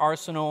nuclear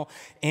arsenal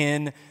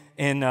in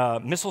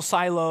missile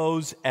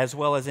silos, as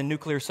well as in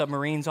nuclear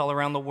submarines all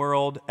around the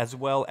world, as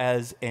well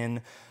as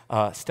in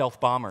stealth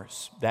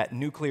bombers. That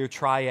nuclear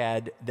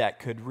triad that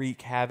could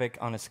wreak havoc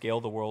on a scale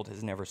the world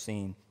has never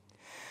seen.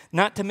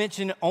 Not to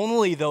mention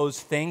only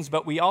those things,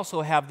 but we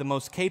also have the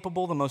most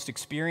capable, the most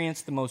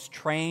experienced, the most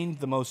trained,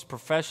 the most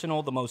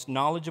professional, the most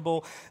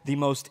knowledgeable, the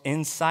most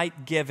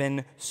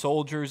insight-given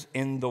soldiers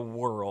in the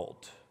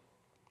world.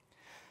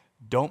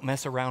 Don't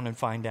mess around and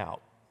find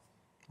out,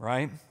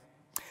 right?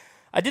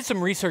 I did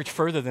some research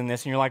further than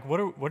this, and you're like, what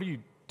are you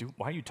do?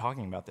 Why are you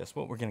talking about this?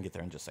 Well, we're going to get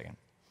there in just a second.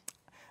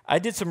 I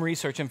did some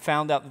research and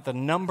found out that the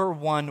number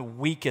one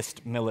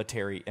weakest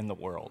military in the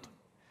world.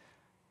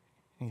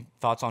 Any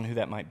thoughts on who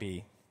that might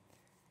be?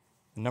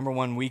 The number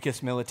one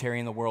weakest military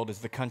in the world is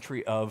the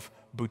country of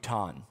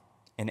Bhutan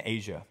in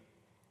Asia.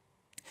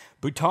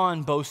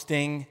 Bhutan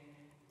boasting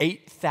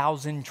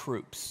 8,000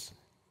 troops.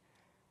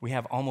 We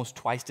have almost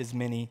twice as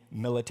many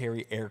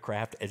military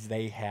aircraft as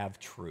they have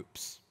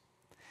troops.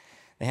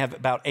 They have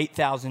about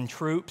 8,000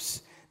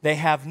 troops. They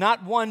have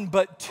not one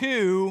but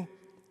two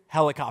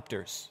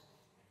helicopters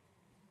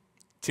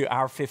to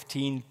our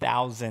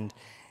 15,000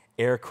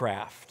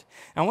 aircraft.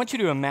 I want you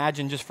to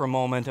imagine just for a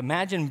moment,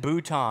 imagine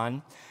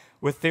Bhutan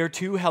with their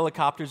two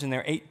helicopters and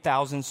their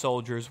 8,000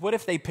 soldiers. What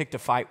if they picked a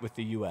fight with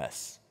the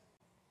U.S.?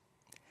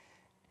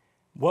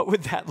 What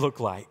would that look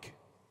like?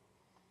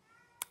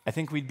 I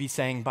think we'd be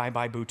saying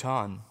bye-bye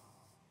Bhutan.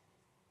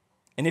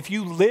 And if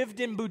you lived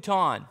in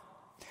Bhutan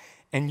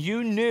and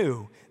you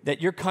knew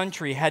that your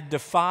country had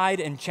defied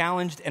and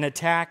challenged and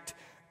attacked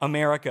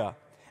America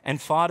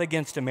and fought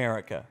against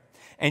America,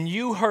 and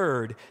you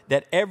heard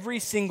that every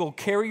single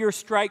carrier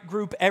strike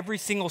group, every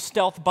single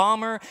stealth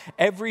bomber,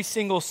 every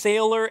single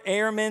sailor,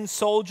 airman,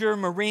 soldier,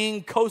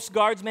 Marine, Coast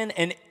Guardsman,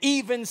 and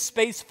even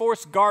Space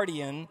Force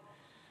Guardian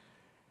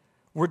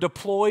were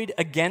deployed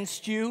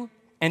against you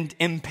and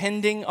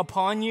impending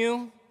upon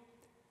you,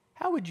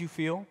 how would you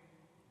feel?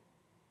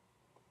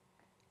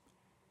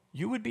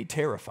 You would be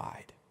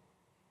terrified.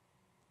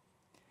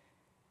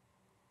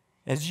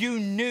 As you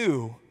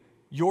knew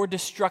your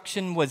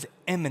destruction was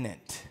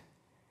imminent,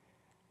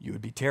 you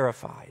would be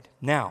terrified.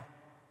 Now,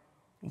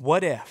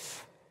 what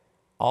if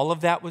all of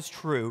that was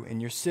true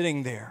and you're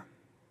sitting there,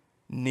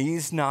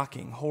 knees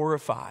knocking,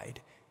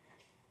 horrified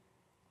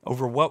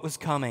over what was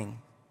coming,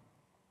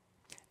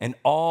 and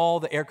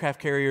all the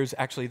aircraft carriers,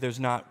 actually there's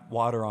not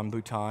water on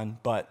Bhutan,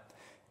 but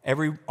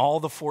all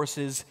the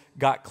forces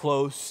got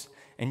close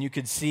and you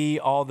could see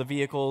all the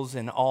vehicles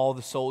and all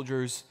the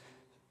soldiers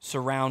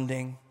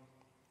surrounding,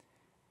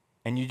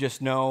 and you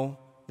just know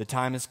the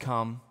time has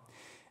come.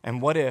 And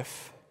what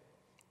if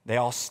they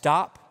all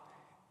stop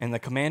and the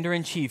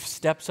commander-in-chief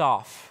steps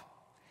off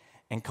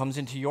and comes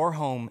into your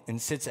home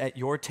and sits at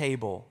your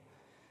table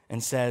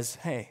and says,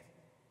 hey,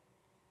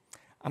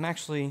 I'm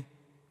actually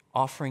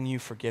offering you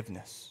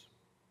forgiveness.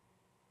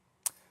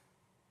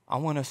 I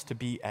want us to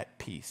be at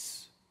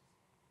peace.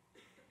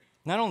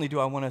 Not only do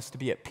I want us to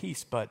be at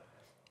peace, but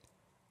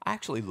I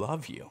actually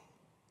love you.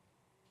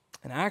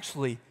 And I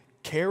actually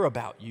care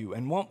about you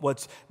and want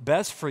what's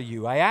best for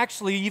you. I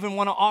actually even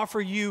want to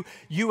offer you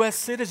U.S.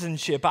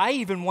 citizenship. I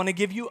even want to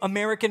give you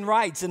American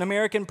rights and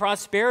American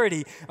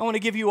prosperity. I want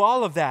to give you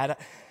all of that.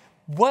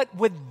 What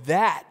would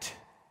that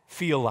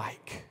feel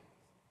like?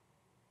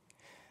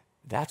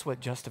 That's what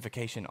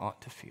justification ought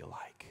to feel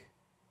like.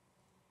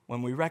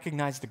 When we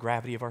recognize the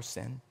gravity of our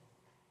sin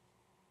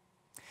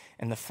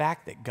and the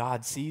fact that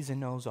God sees and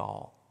knows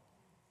all,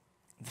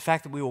 the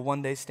fact that we will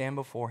one day stand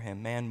before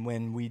Him, man,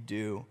 when we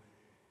do,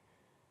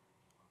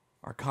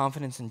 our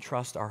confidence and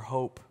trust, our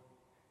hope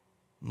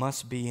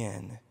must be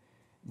in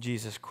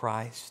Jesus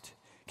Christ.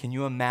 Can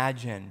you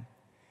imagine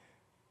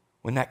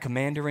when that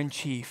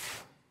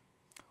commander-in-chief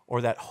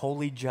or that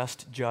holy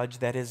just judge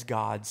that is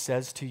God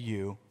says to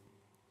you,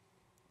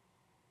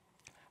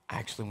 I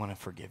actually want to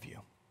forgive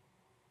you.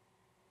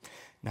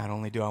 Not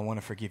only do I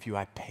want to forgive you,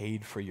 I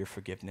paid for your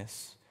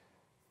forgiveness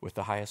with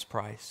the highest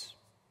price.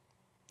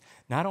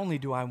 Not only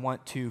do I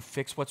want to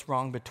fix what's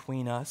wrong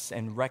between us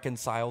and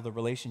reconcile the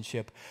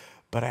relationship,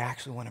 but I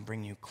actually want to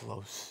bring you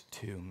close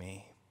to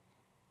me.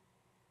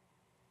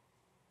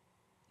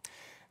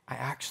 I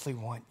actually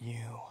want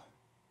you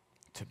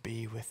to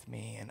be with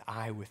me and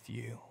I with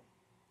you.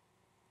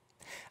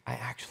 I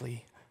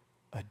actually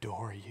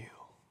adore you.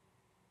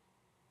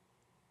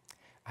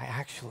 I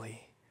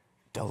actually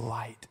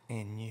delight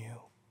in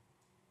you.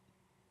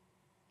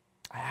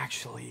 I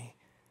actually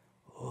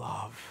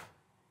love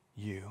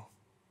you.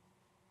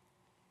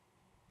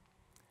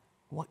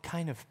 What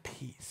kind of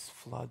peace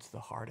floods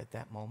the heart at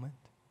that moment?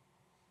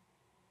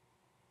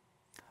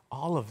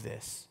 All of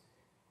this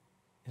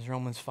is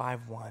Romans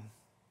 5:1.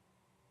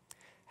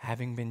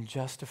 Having been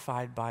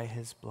justified by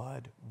His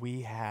blood,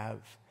 we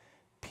have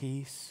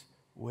peace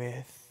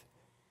with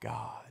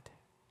God.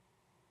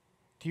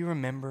 Do you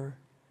remember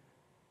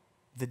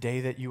the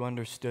day that you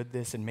understood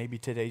this, and maybe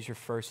today's your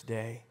first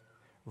day,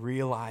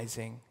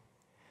 realizing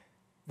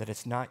that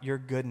it's not your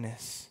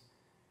goodness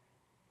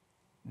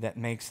that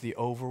makes the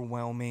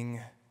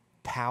overwhelming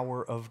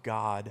power of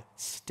God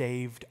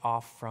staved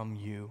off from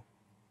you.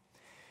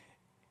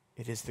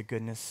 It is the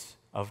goodness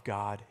of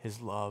God,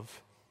 His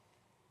love.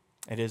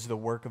 It is the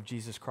work of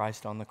Jesus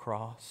Christ on the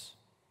cross.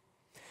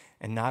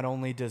 And not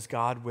only does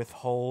God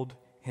withhold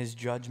His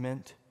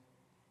judgment,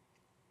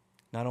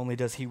 not only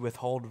does He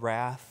withhold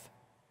wrath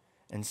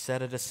and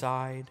set it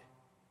aside,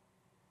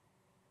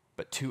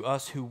 but to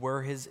us who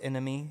were His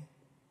enemy,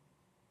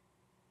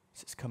 He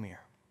says, come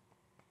here.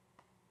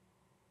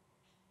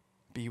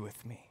 Be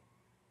with me.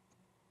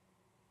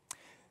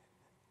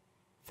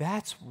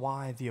 That's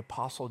why the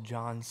Apostle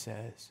John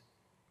says,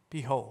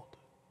 behold,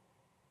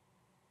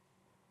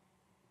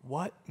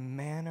 what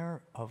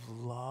manner of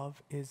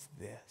love is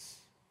this,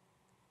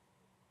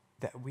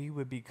 that we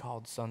would be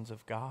called sons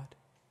of God?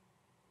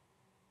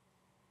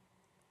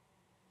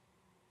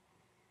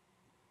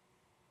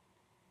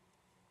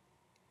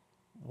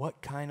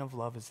 What kind of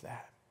love is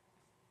that?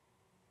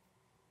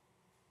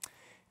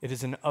 It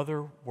is an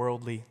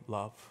otherworldly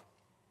love.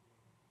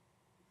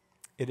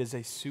 It is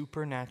a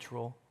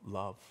supernatural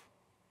love.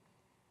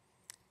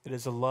 It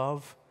is a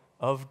love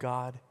of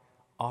God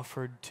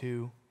offered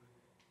to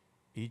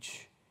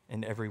each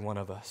and every one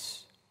of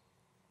us.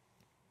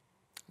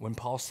 When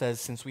Paul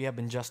says, since we have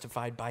been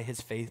justified by his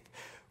faith,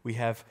 we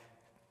have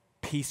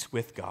peace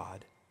with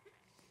God,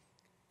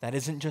 that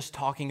isn't just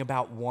talking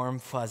about warm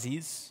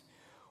fuzzies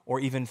or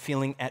even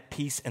feeling at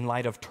peace in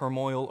light of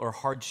turmoil or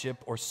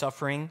hardship or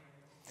suffering.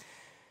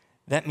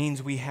 That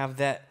means we have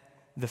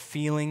the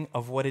feeling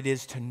of what it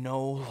is to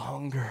no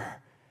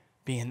longer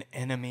be an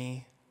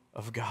enemy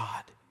of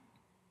God.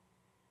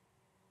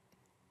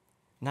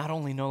 Not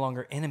only no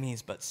longer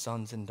enemies, but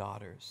sons and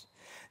daughters.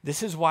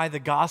 This is why the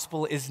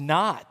gospel is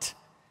not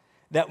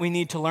that we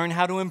need to learn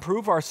how to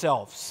improve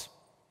ourselves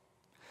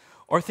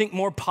or think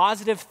more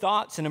positive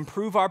thoughts and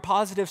improve our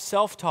positive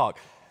self-talk.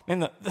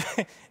 Man,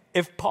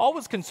 if Paul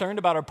was concerned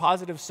about our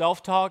positive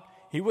self-talk,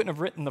 he wouldn't have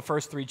written the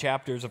first 3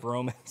 chapters of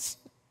Romans.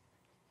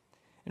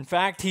 In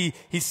fact, he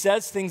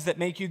says things that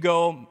make you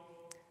go,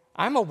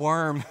 I'm a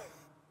worm.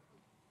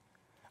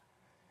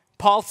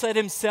 Paul said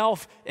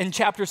himself in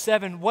chapter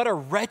 7, what a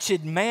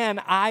wretched man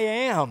I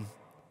am.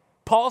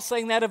 Paul's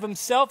saying that of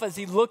himself as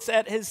he looks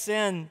at his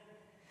sin.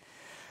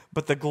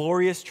 But the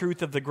glorious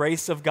truth of the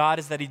grace of God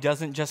is that he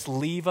doesn't just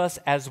leave us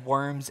as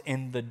worms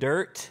in the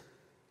dirt.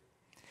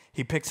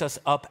 He picks us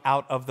up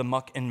out of the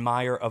muck and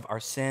mire of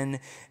our sin,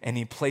 and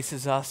he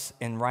places us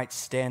in right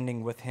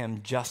standing with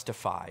him,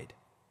 justified.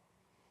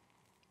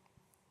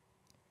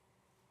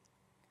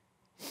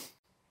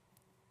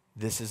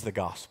 This is the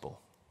gospel.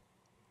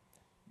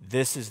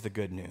 This is the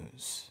good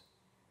news.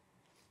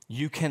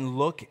 You can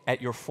look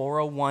at your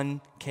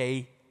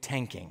 401k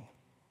tanking,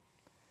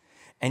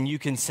 and you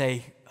can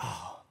say,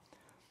 oh,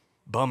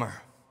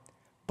 bummer,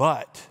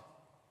 but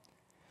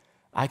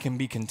I can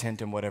be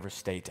content in whatever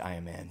state I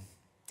am in.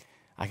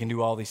 I can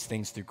do all these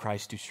things through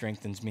Christ who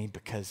strengthens me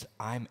because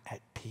I'm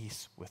at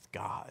peace with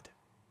God.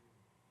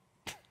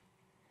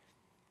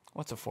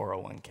 What's a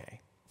 401k?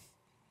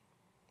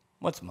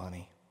 What's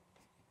money?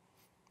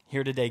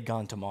 Here today,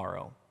 gone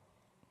tomorrow.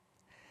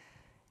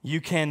 You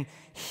can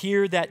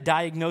hear that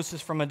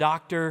diagnosis from a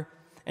doctor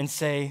and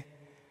say,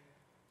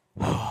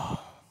 oh,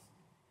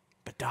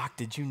 but doc,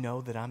 did you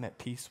know that I'm at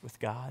peace with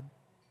God?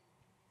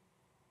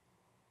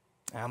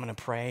 I'm going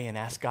to pray and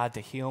ask God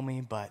to heal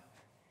me, but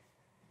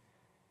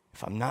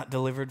if I'm not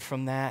delivered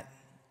from that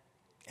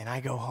and I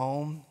go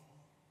home,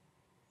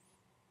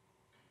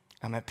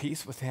 I'm at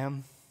peace with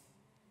him.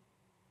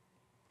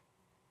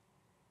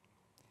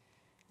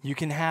 You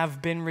can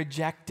have been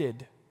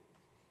rejected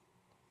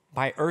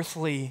by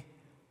earthly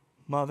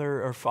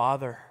mother or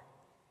father,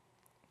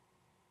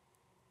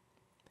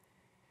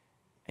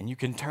 and you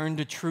can turn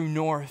to true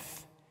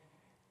north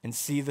and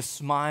see the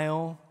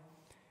smile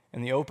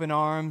and the open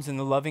arms and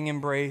the loving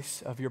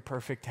embrace of your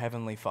perfect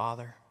heavenly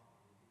Father.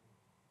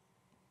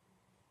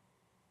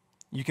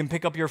 You can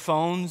pick up your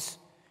phones,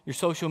 your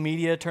social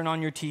media, turn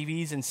on your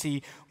TVs and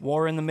see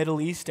war in the Middle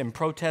East and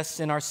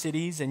protests in our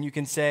cities, and you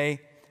can say,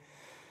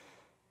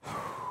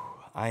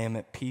 I am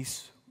at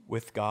peace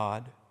with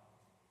God.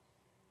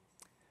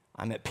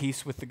 I'm at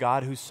peace with the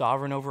God who's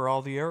sovereign over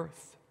all the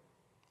earth.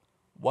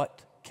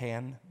 What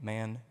can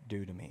man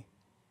do to me?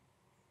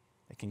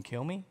 They can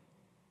kill me?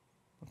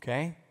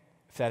 Okay.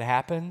 If that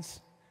happens,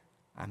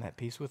 I'm at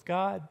peace with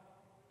God.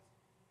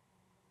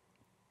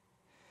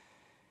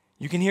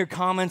 You can hear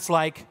comments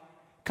like,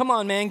 come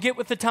on, man, get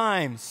with the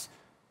times.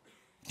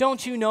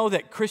 Don't you know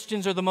that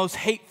Christians are the most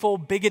hateful,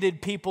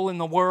 bigoted people in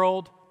the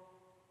world?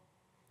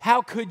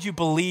 How could you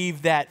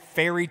believe that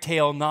fairy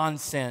tale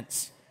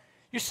nonsense?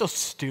 You're so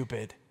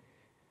stupid.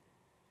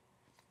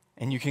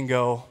 And you can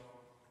go,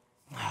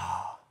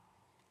 oh,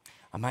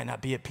 I might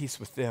not be at peace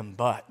with them,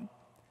 but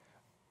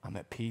I'm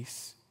at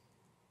peace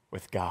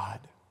with God.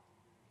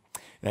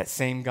 That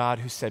same God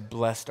who said,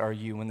 blessed are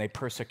you when they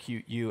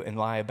persecute you and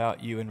lie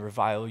about you and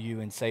revile you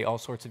and say all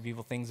sorts of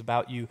evil things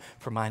about you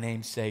for my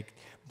name's sake.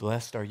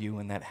 Blessed are you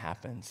when that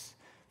happens,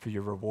 for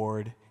your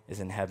reward is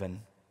in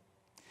heaven.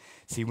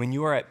 See, when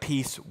you are at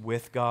peace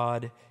with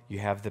God, you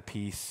have the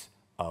peace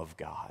of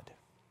God.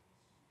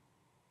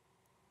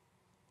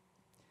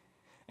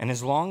 And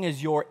as long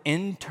as your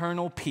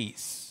internal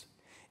peace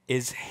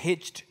is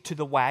hitched to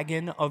the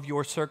wagon of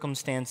your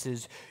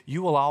circumstances,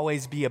 you will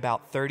always be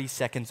about 30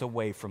 seconds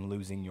away from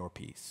losing your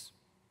peace.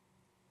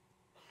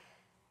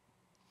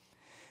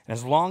 And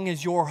as long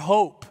as your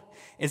hope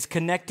is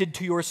connected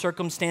to your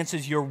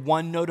circumstances, you're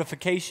one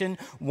notification,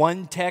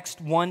 one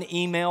text, one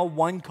email,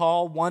 one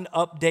call, one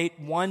update,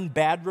 one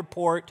bad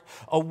report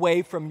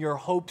away from your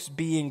hopes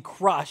being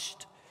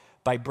crushed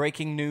by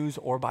breaking news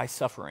or by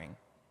suffering.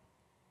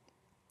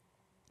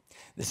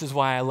 This is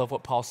why I love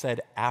what Paul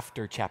said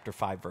after chapter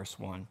 5, verse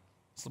 1.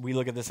 So we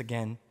look at this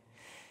again.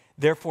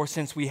 Therefore,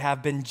 since we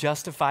have been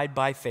justified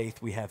by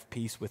faith, we have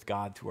peace with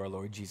God through our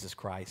Lord Jesus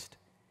Christ.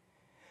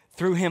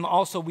 Through him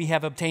also we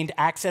have obtained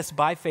access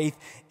by faith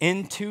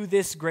into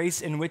this grace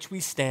in which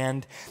we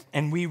stand,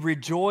 and we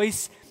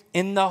rejoice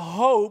in the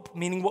hope,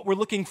 meaning what we're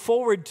looking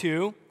forward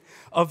to,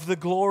 of the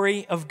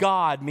glory of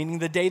God, meaning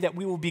the day that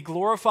we will be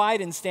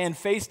glorified and stand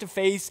face to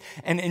face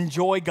and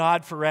enjoy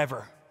God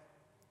forever.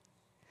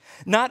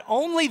 Not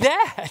only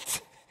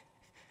that,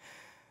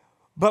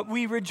 but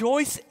we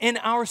rejoice in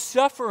our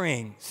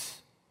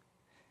sufferings,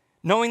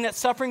 knowing that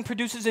suffering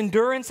produces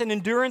endurance, and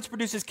endurance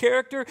produces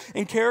character,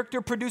 and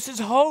character produces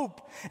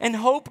hope. And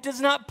hope does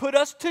not put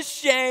us to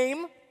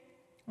shame.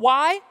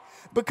 Why?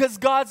 Because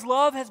God's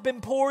love has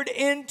been poured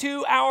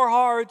into our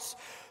hearts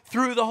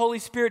through the Holy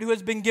Spirit who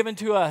has been given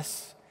to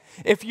us.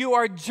 If you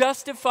are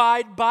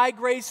justified by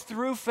grace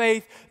through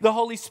faith, the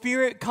Holy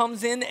Spirit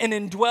comes in and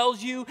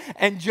indwells you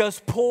and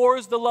just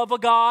pours the love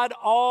of God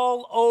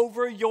all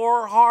over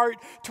your heart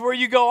to where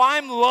you go,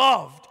 I'm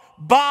loved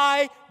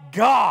by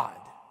God.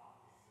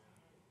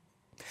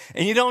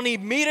 And you don't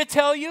need me to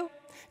tell you.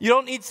 You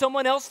don't need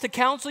someone else to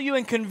counsel you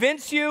and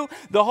convince you.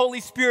 The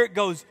Holy Spirit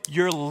goes,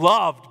 you're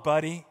loved,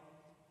 buddy.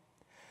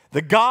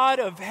 The God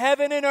of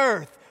heaven and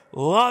earth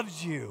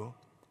loves you.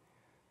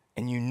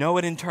 And you know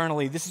it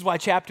internally. This is why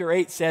chapter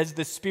 8 says,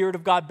 the Spirit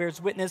of God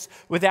bears witness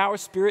with our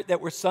spirit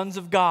that we're sons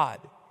of God.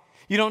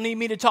 You don't need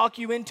me to talk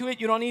you into it.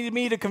 You don't need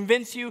me to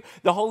convince you.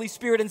 The Holy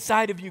Spirit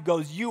inside of you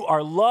goes, you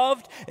are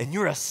loved and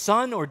you're a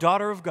son or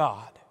daughter of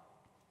God.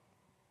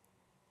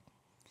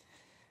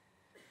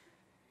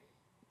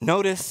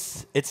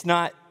 Notice it's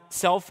not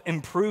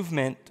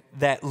self-improvement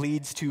that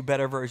leads to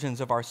better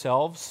versions of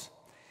ourselves.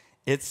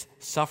 It's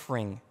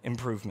suffering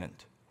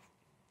improvement.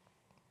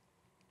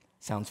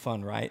 Sounds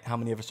fun, right? How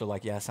many of us are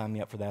like, yeah, sign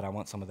me up for that. I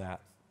want some of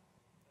that.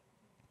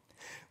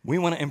 We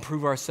want to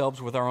improve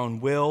ourselves with our own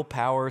will,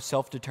 power,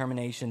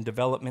 self-determination,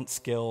 development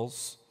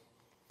skills.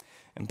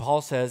 And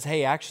Paul says,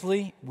 hey,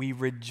 actually, we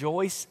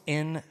rejoice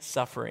in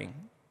suffering.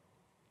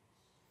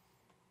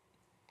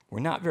 We're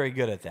not very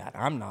good at that.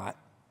 I'm not.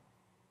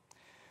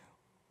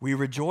 We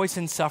rejoice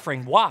in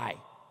suffering. Why?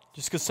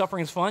 Just because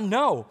suffering is fun?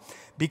 No.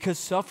 Because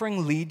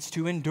suffering leads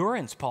to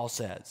endurance, Paul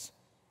says.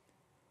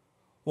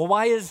 Well,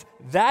 why is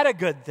that a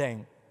good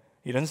thing?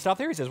 He doesn't stop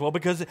there. He says, well,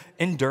 because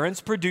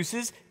endurance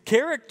produces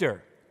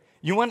character.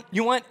 You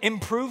want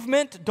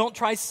improvement? Don't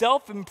try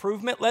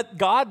self-improvement. Let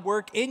God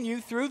work in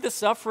you through the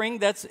suffering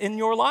that's in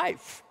your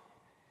life.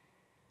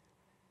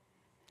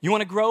 You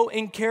want to grow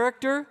in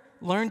character?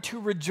 Learn to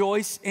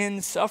rejoice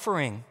in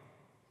suffering.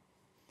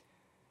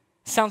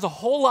 Sounds a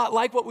whole lot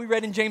like what we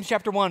read in James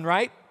chapter 1,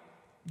 right?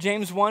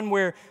 James 1,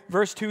 where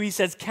verse 2, he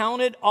says,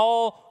 count it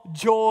all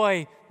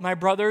joy, my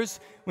brothers,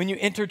 when you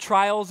enter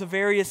trials of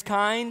various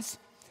kinds,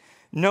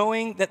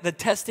 knowing that the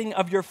testing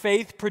of your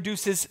faith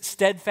produces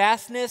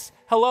steadfastness.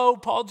 Hello,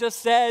 Paul just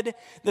said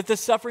that the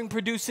suffering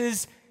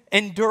produces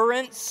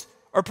endurance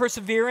or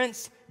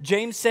perseverance.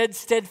 James said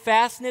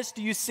steadfastness.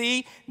 Do you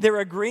see?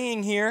 They're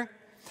agreeing here.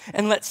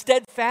 And let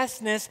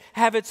steadfastness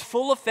have its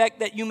full effect,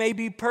 that you may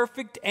be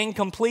perfect and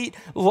complete,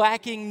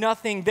 lacking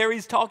nothing. There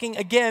he's talking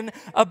again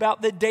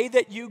about the day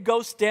that you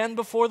go stand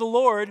before the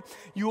Lord.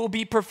 You will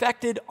be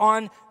perfected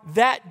on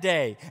that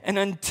day. And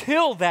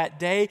until that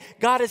day,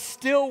 God is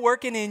still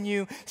working in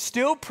you,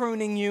 still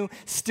pruning you,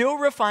 still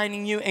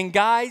refining you. And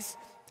guys,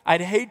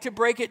 I'd hate to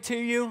break it to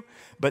you,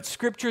 but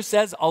Scripture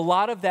says a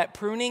lot of that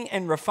pruning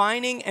and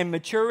refining and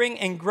maturing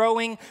and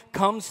growing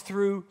comes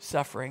through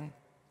suffering.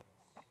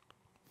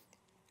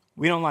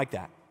 We don't like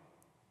that.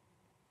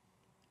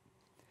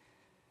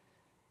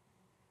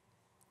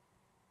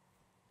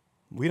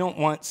 We don't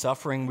want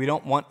suffering. We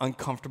don't want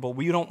uncomfortable.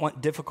 We don't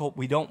want difficult.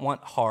 We don't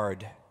want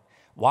hard.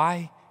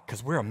 Why?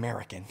 Because we're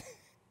American.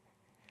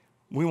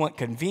 We want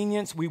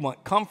convenience. We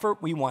want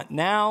comfort. We want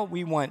now.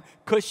 We want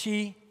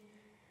cushy.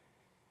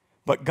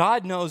 But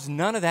God knows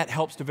none of that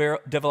helps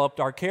develop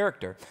our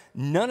character.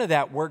 None of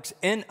that works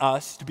in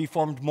us to be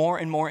formed more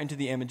and more into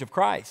the image of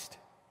Christ.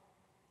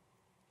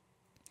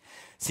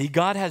 See,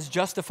 God has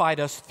justified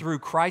us through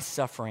Christ's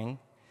suffering,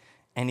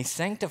 and He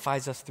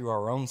sanctifies us through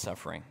our own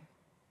suffering.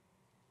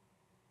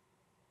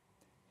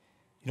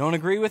 You don't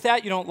agree with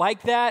that? You don't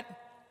like that?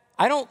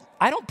 I don't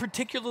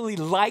particularly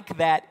like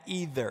that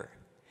either.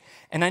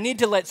 And I need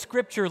to let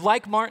Scripture,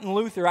 like Martin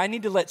Luther, I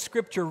need to let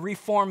Scripture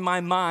reform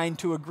my mind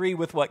to agree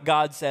with what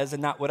God says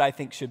and not what I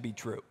think should be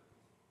true.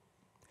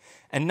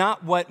 And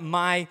not what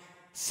my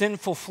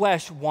sinful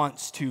flesh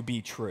wants to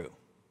be true.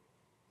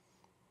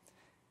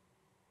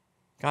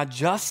 God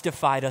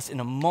justified us in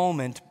a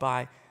moment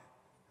by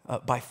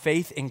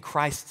faith in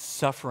Christ's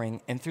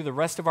suffering. And through the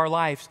rest of our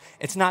lives,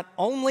 it's not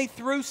only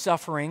through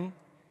suffering.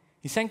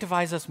 He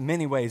sanctifies us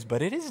many ways,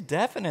 but it is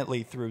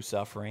definitely through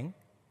suffering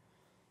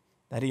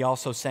that He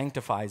also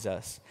sanctifies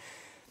us.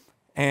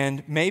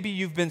 And maybe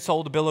you've been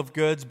sold a bill of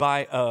goods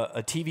by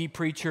a TV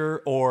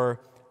preacher or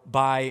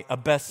by a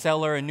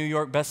bestseller, a New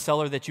York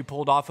bestseller that you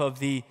pulled off of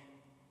the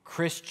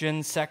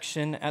Christian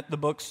section at the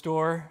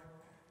bookstore.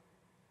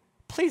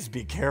 Please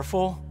be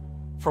careful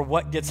for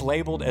what gets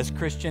labeled as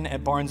Christian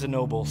at Barnes &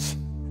 Noble's.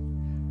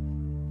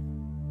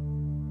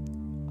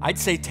 I'd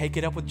say take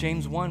it up with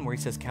James 1, where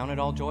he says, count it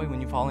all joy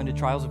when you fall into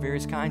trials of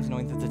various kinds,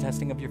 knowing that the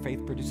testing of your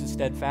faith produces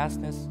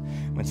steadfastness.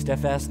 When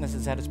steadfastness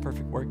is at its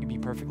perfect work, you be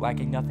perfect,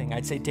 lacking nothing.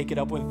 I'd say take it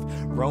up with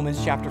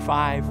Romans chapter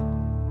 5,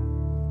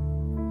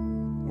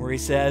 where where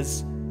he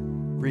says,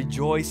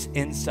 rejoice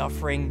in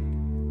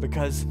suffering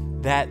because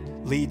that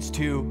leads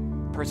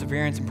to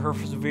perseverance, and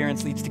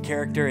perseverance leads to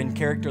character, and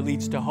character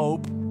leads to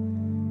hope.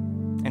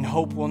 And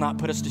hope will not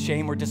put us to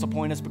shame or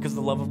disappoint us because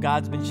the love of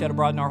God's been shed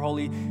abroad in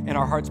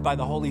our hearts by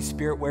the Holy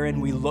Spirit, wherein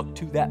we look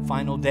to that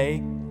final day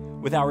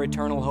with our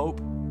eternal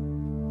hope.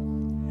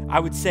 I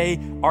would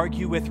say,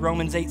 argue with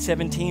Romans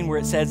 8:17, where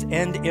it says,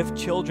 and if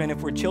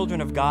we're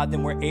children of God,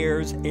 then we're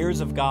heirs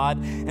of God,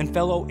 and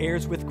fellow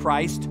heirs with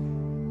Christ,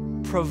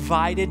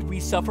 provided we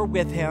suffer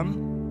with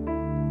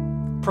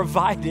him.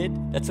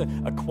 Provided, that's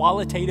a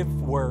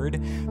qualitative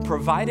word,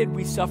 provided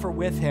we suffer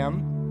with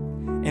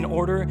him, in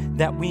order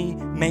that we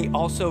may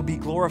also be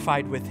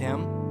glorified with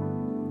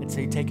him. I'd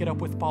say take it up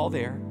with Paul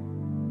there.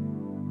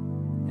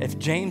 If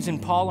James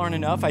and Paul aren't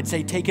enough, I'd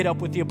say take it up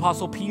with the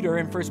Apostle Peter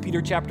in 1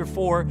 Peter chapter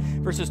 4,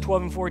 verses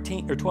 12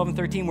 and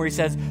 13, where he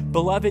says,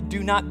 beloved,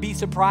 do not be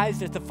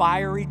surprised at the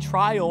fiery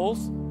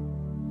trials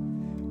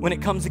when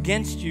it comes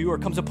against you or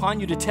comes upon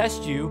you to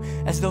test you,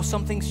 as though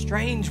something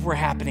strange were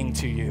happening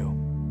to you.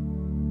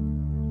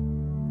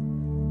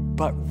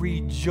 But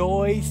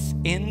rejoice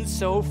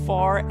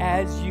insofar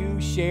as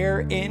you share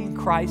in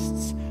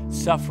Christ's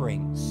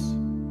sufferings,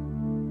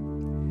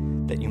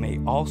 that you may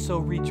also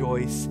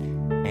rejoice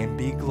and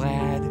be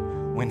glad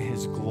when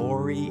his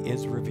glory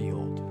is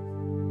revealed.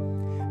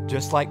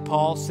 Just like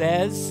Paul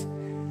says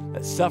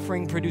that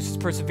suffering produces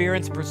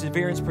perseverance,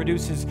 perseverance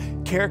produces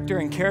character,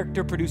 and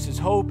character produces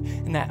hope,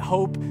 and that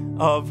hope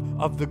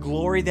of the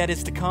glory that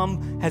is to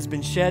come has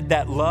been shed,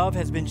 that love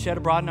has been shed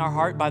abroad in our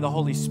heart by the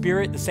Holy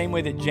Spirit, the same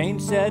way that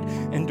James said,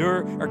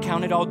 endure or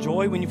count it all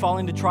joy when you fall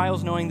into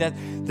trials, knowing that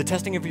the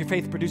testing of your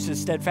faith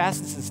produces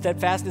steadfastness, and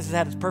steadfastness has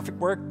had its perfect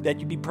work, that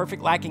you be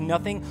perfect, lacking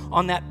nothing.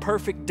 On that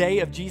perfect day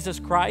of Jesus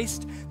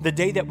Christ, the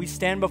day that we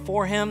stand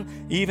before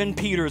him, even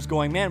Peter's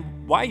going, man,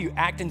 why are you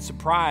acting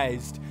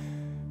surprised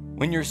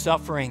when you're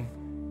suffering?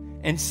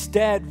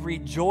 Instead,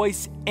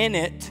 rejoice in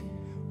it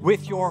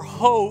with your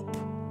hope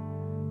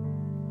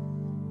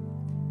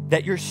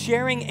that you're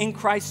sharing in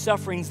Christ's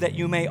sufferings, that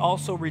you may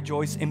also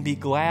rejoice and be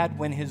glad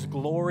when his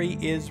glory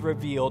is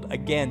revealed.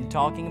 Again,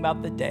 talking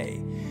about the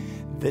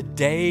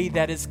day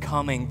that is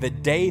coming, the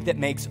day that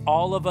makes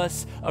all of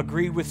us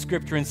agree with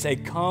Scripture and say,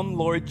 come,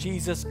 Lord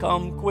Jesus,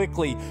 come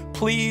quickly.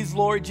 Please,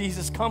 Lord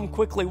Jesus, come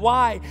quickly.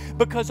 Why?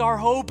 Because our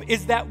hope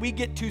is that we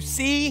get to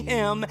see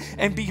him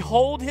and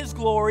behold his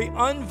glory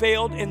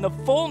unveiled in the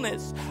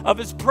fullness of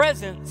his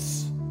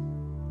presence.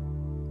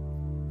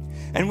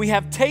 And we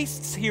have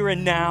tastes here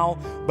and now,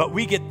 but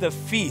we get the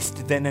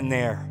feast then and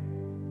there.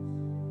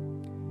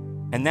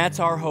 And that's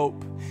our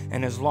hope.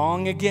 And as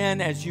long,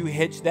 again, as you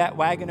hitch that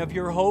wagon of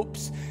your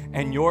hopes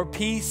and your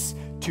peace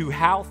to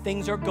how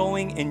things are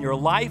going in your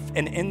life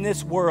and in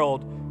this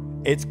world,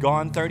 it's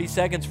gone 30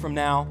 seconds from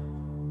now.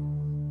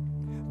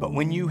 But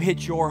when you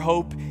hitch your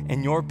hope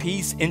and your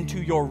peace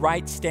into your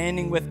right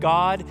standing with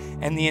God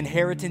and the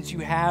inheritance you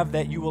have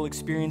that you will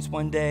experience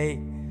one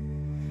day,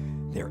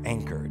 they're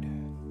anchored.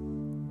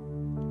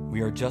 We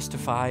are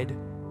justified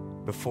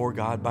before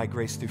God by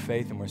grace through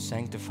faith, and we're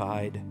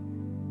sanctified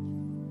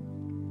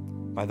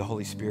by the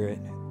Holy Spirit,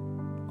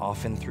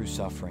 often through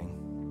suffering.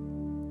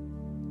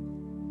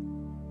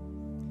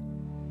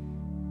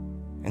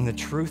 And the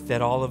truth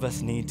that all of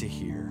us need to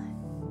hear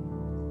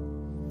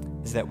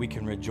is that we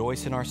can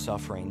rejoice in our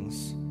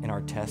sufferings, in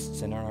our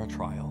tests, and in our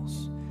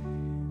trials,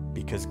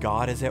 because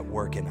God is at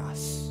work in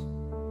us,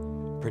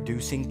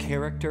 producing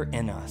character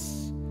in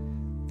us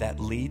that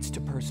leads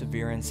to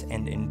perseverance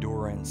and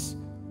endurance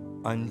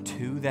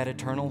unto that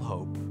eternal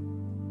hope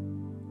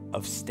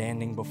of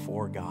standing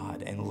before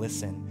God. And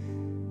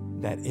listen,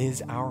 that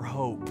is our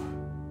hope.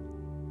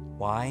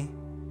 Why?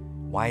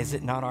 Why is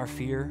it not our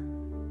fear?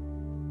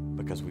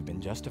 Because we've been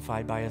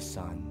justified by his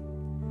Son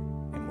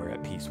and we're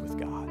at peace with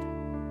God.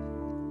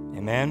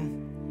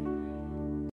 Amen?